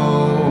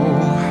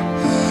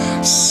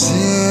owe.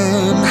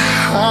 Sin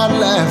had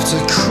left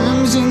a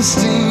crimson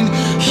stain,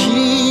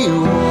 he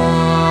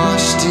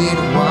washed it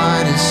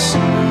white as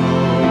snow.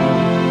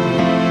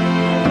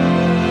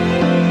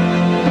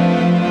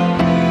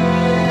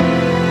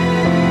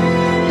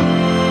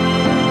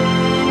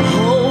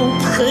 Oh,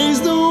 praise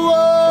the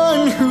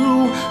one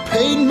who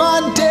paid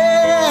my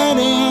debt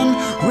and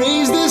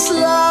raised this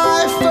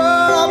life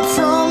up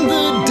from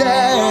the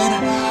dead.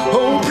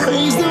 Oh,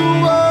 praise the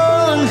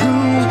one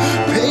who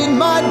paid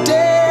my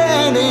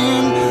debt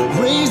and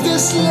raised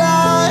this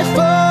life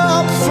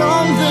up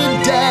from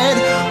the dead.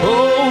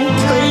 Oh,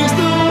 praise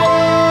the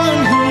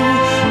one who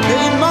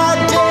paid my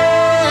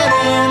debt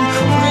and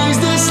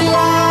raised this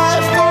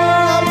life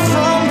up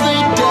from the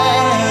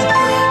dead.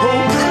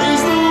 Oh,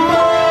 praise the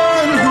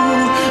one who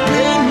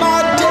paid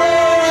my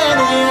debt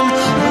and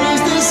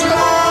raised this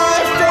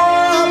life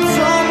up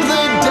from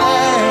the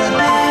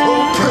dead.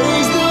 Oh,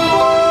 praise the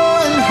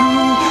one who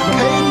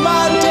paid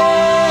my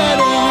debt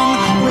and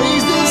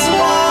raised this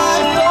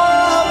life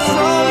up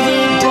from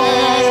the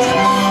dead.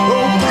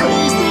 Oh,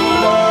 praise the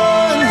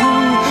one who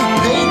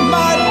paid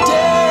my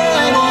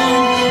debt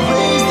and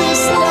raised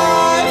this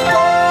life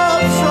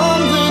up from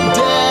the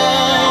dead.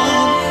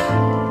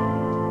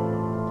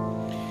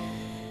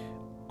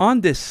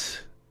 On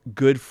this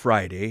Good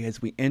Friday,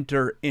 as we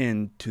enter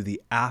into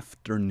the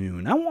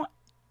afternoon, I want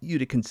you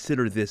to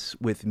consider this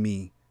with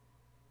me,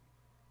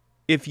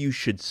 if you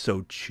should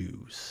so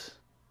choose.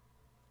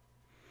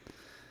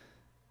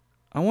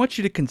 I want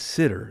you to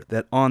consider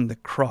that on the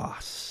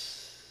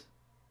cross,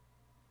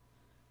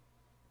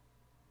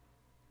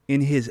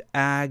 in his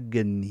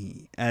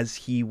agony, as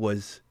he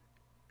was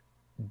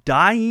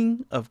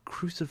dying of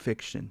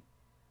crucifixion,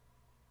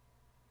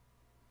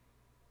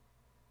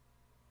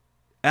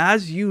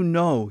 as you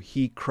know,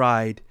 he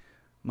cried,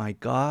 my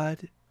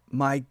God,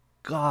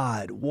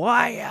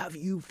 why have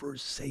you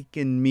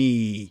forsaken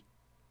me?"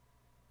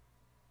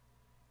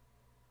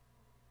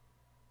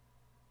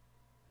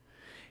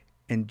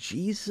 And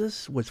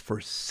Jesus was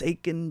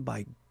forsaken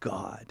by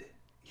God.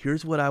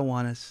 Here's what I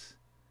want us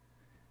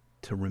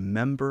to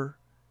remember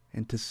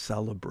and to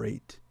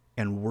celebrate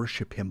and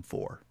worship him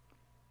for.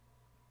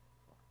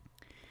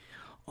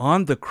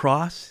 On the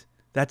cross,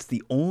 that's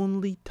the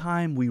only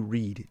time we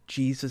read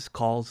Jesus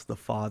calls the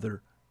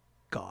Father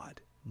God.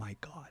 My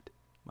God,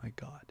 my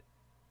God.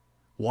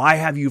 Why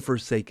have you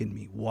forsaken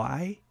me?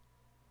 Why?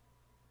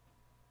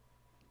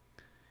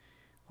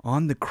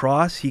 On the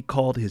cross, he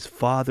called his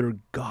Father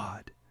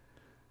God,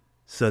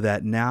 so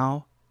that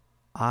now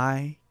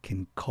I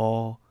can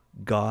call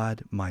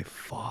God my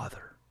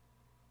Father.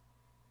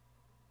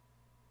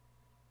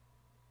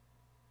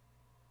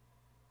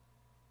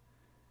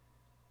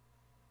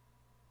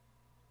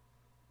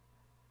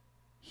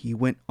 He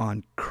went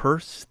on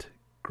cursed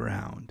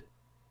ground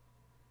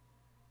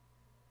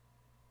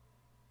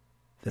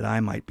that I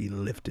might be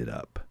lifted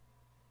up.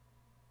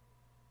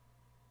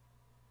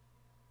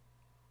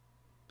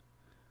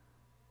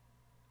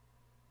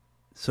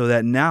 So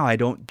that now I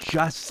don't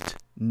just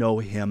know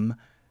him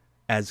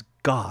as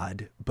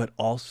God, but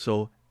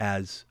also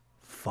as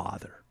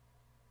Father.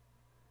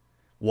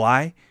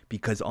 Why?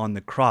 Because on the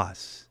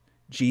cross,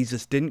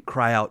 Jesus didn't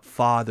cry out,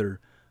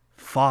 Father,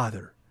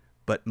 Father,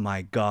 but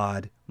my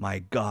God,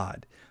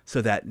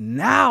 so that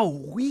now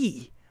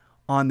we,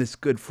 on this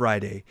Good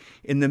Friday,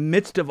 in the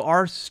midst of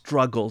our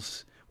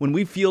struggles, when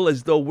we feel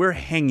as though we're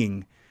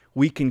hanging,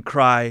 we can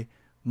cry,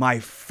 my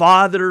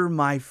Father,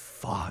 my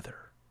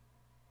Father.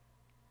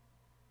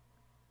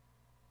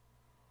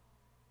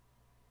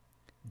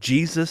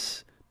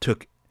 Jesus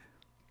took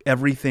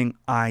everything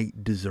I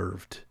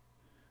deserved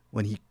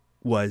when he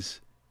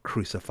was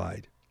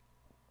crucified.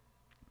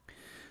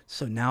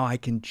 So now I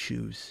can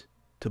choose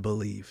to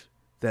believe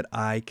that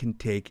I can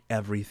take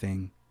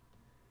everything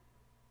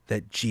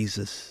that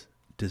Jesus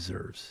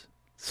deserves.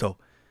 So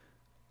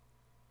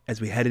as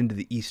we head into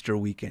the Easter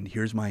weekend,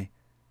 here's my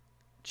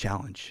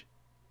challenge.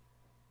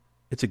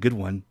 It's a good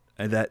one.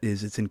 And that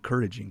is, it's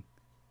encouraging.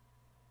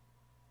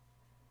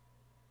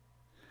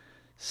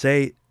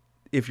 Say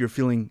if you're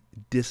feeling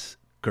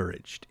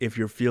discouraged, if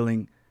you're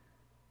feeling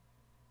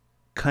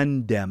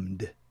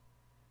condemned,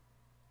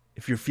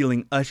 if you're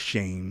feeling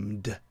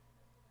ashamed,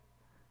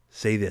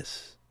 say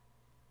this.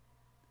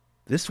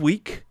 This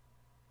week,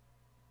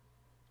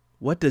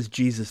 what does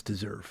Jesus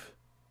deserve?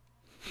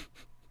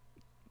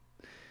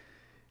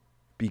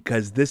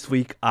 Because this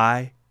week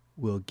I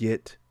will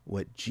get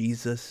what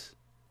Jesus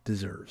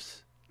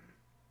deserves.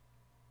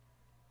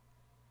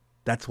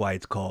 That's why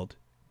it's called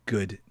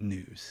Good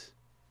News.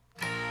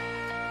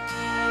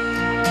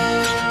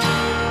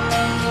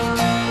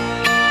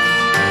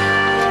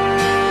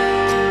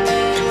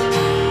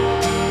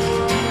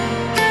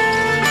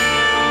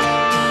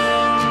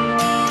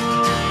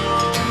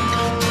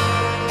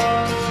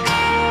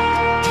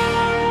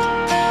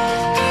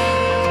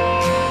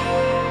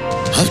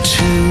 Up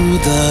to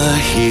the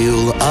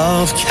hill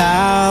of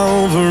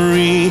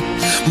Calvary,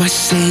 my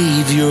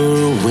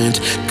Savior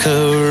went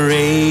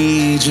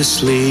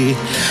courageously,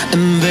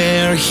 and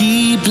there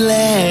he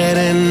bled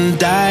and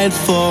died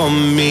for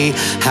me.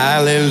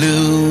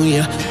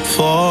 Hallelujah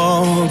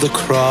for the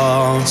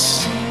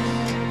cross.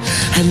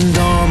 And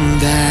on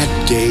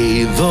that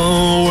day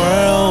the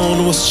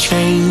world was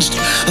changed.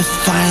 A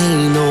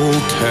final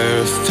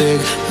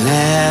perfect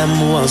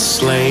Lamb was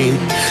slain.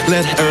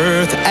 Let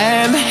earth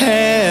and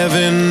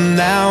heaven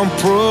now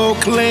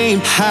proclaim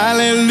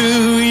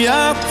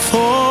hallelujah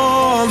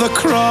for the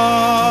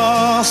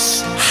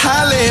cross.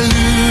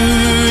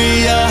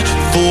 Hallelujah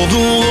for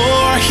the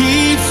war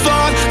he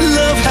fought.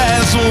 Love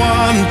has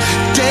won,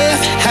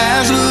 death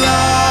has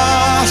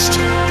lost.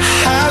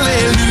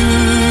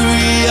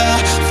 Hallelujah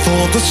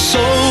for the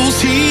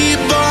souls he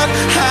bought.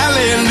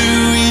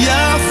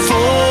 Hallelujah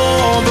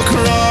for the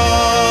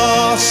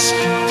cross.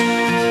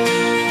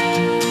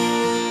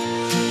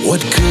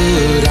 What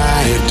good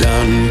I've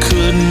done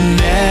could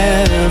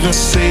never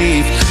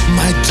save.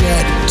 My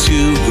debt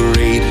too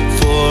great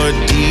for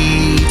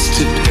deeds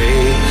to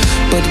pay.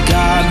 But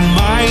God,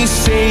 my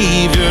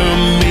Savior,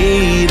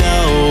 made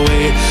a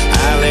way.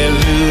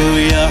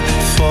 Hallelujah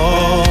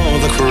for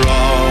the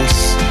cross.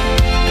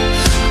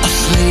 A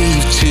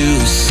slave to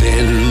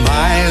sin,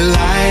 my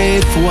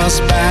life was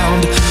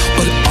bound,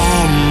 but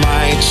all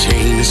my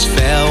chains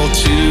fell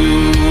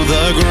to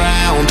the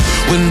ground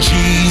when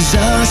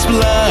Jesus'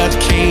 blood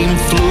came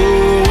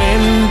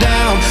flowing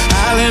down.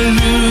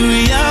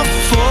 Hallelujah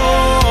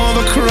for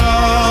the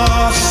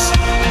cross.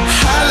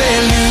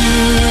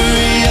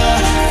 Hallelujah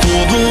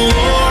for the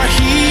war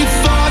he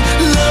fought.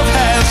 Love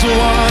has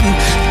won,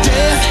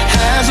 death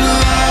has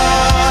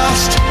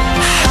lost.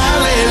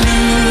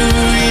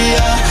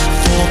 Hallelujah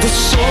for the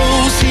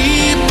souls he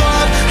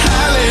bought.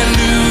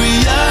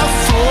 Hallelujah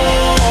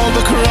for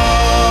the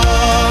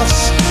cross.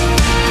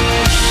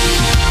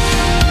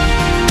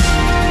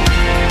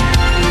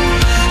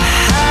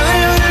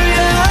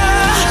 Hallelujah.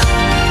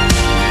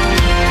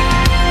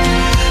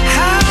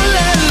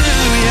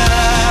 Hallelujah.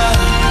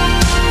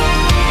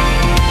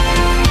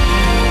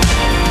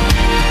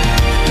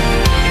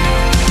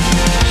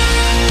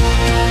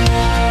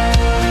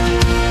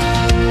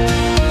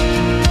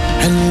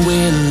 And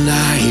when I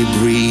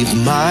breathe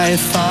my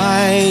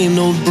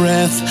final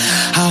breath,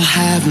 I'll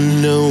have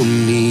no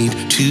need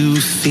to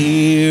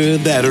fear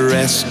that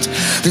rest.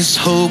 This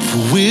hope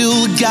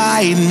will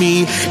guide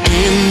me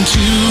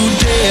into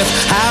death.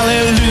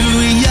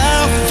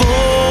 Hallelujah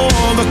for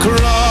the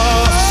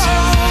cross.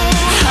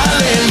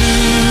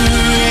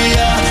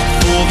 Hallelujah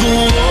for the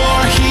war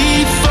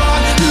he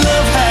fought.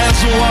 Love has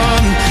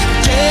won,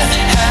 death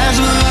has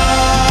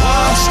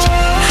lost.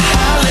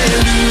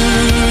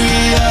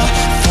 Hallelujah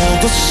for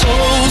the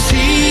souls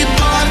he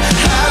bought.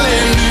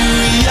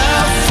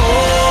 Hallelujah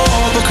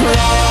for the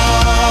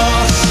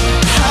cross.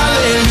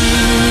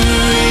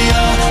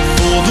 Hallelujah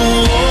for the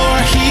war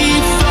he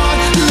fought.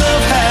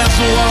 Love has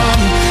won,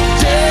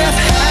 death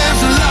has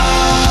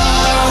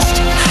lost.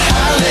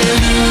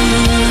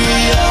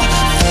 Hallelujah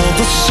for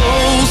the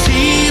souls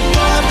he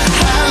bought.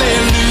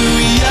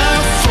 Hallelujah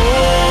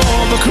for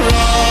the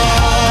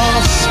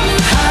cross.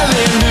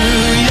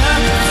 Hallelujah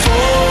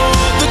for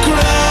the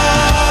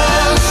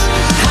cross.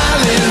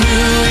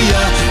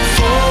 Hallelujah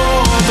for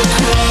the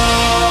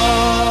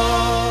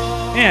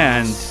cross.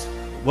 And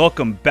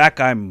welcome back.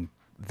 I'm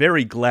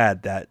very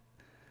glad that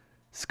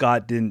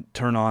Scott didn't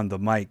turn on the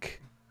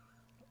mic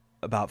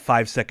about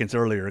 5 seconds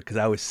earlier because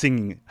I was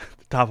singing at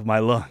the top of my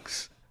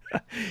lungs.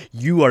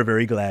 You are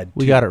very glad.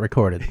 We got it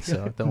recorded,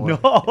 so don't worry.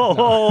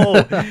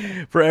 No,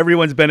 for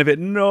everyone's benefit,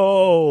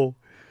 no.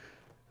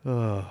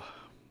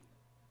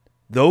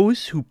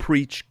 Those who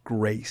preach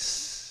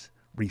grace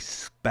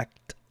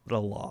respect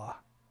the law.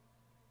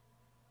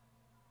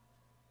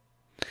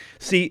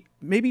 See,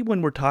 maybe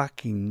when we're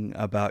talking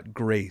about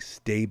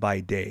grace day by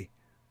day,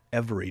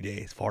 every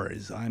day as far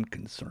as I'm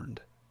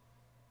concerned,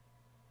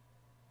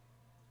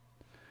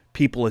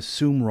 people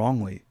assume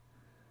wrongly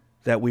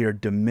that we are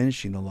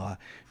diminishing the law.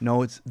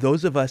 No, it's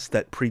those of us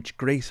that preach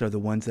grace are the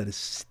ones that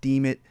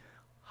esteem it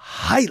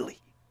highly.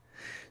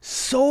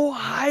 so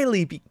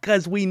highly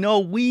because we know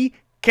we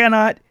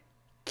cannot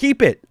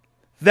keep it.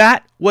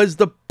 That was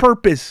the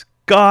purpose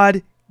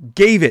God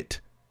gave it.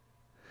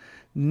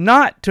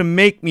 Not to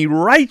make me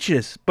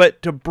righteous,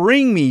 but to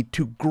bring me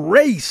to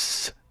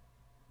grace.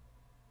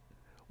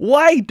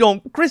 Why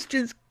don't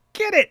Christians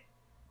get it?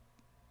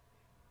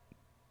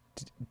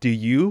 Do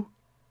you?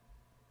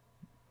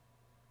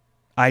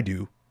 I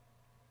do.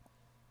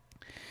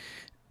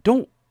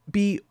 Don't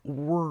be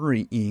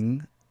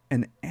worrying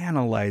and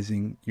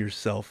analyzing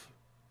yourself.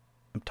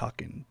 I'm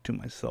talking to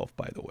myself,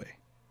 by the way.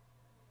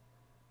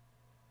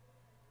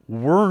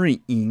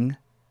 Worrying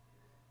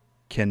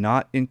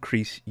cannot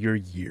increase your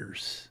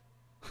years.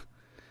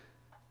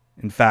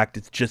 In fact,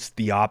 it's just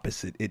the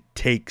opposite. It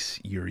takes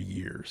your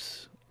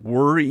years.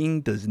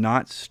 Worrying does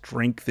not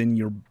strengthen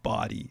your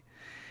body.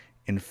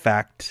 In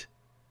fact,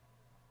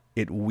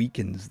 it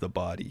weakens the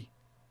body.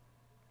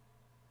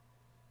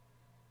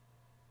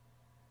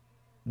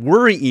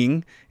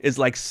 Worrying is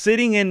like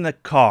sitting in the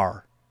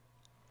car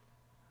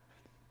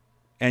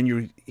and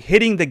you're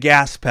hitting the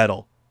gas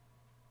pedal.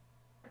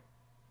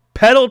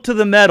 Pedal to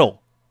the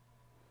metal.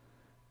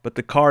 But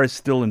the car is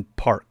still in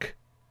park.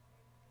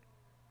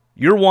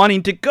 You're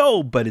wanting to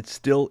go, but it's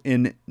still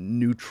in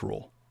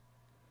neutral.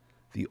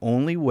 The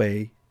only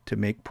way to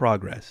make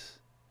progress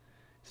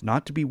is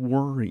not to be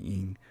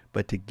worrying,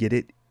 but to get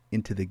it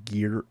into the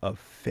gear of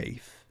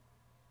faith.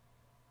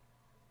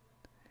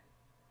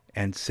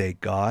 And say,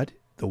 God,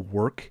 the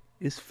work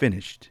is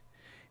finished,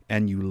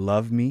 and you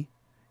love me,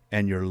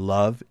 and your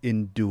love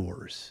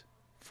endures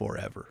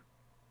forever.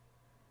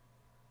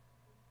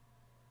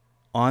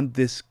 On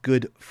this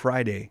Good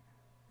Friday,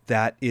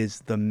 that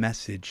is the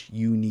message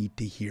you need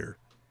to hear.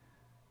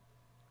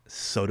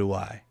 So do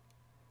I.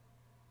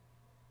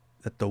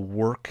 That the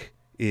work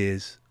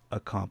is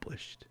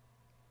accomplished.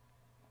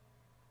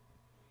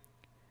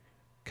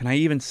 Can I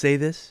even say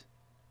this?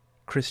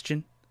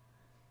 Christian,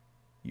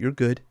 you're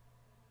good.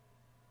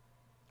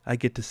 I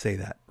get to say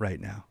that right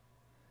now.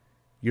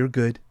 You're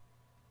good.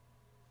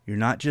 You're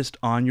not just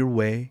on your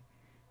way.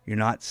 You're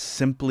not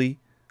simply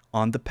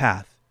on the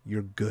path.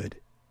 You're good.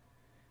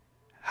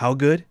 How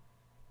good?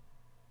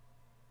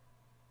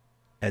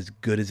 As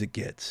good as it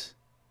gets.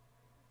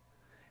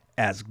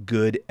 As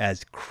good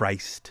as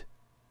Christ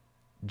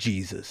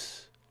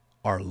Jesus,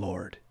 our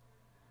Lord.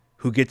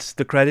 Who gets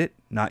the credit?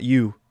 Not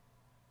you.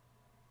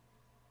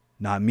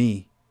 Not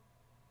me.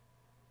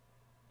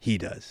 He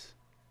does.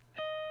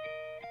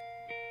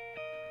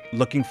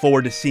 Looking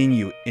forward to seeing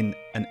you in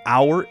an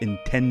hour and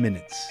 10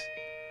 minutes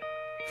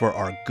for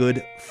our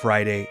Good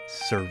Friday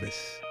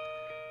service.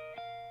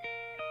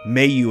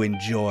 May you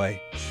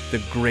enjoy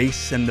the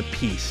grace and the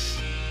peace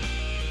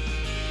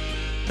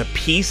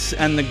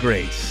and the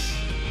grace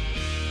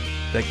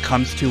that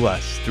comes to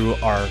us through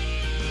our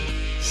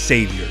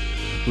Savior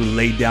who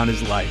laid down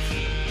his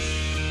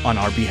life on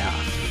our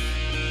behalf.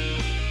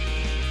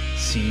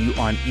 See you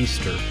on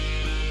Easter,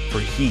 for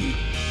he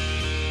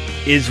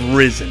is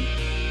risen.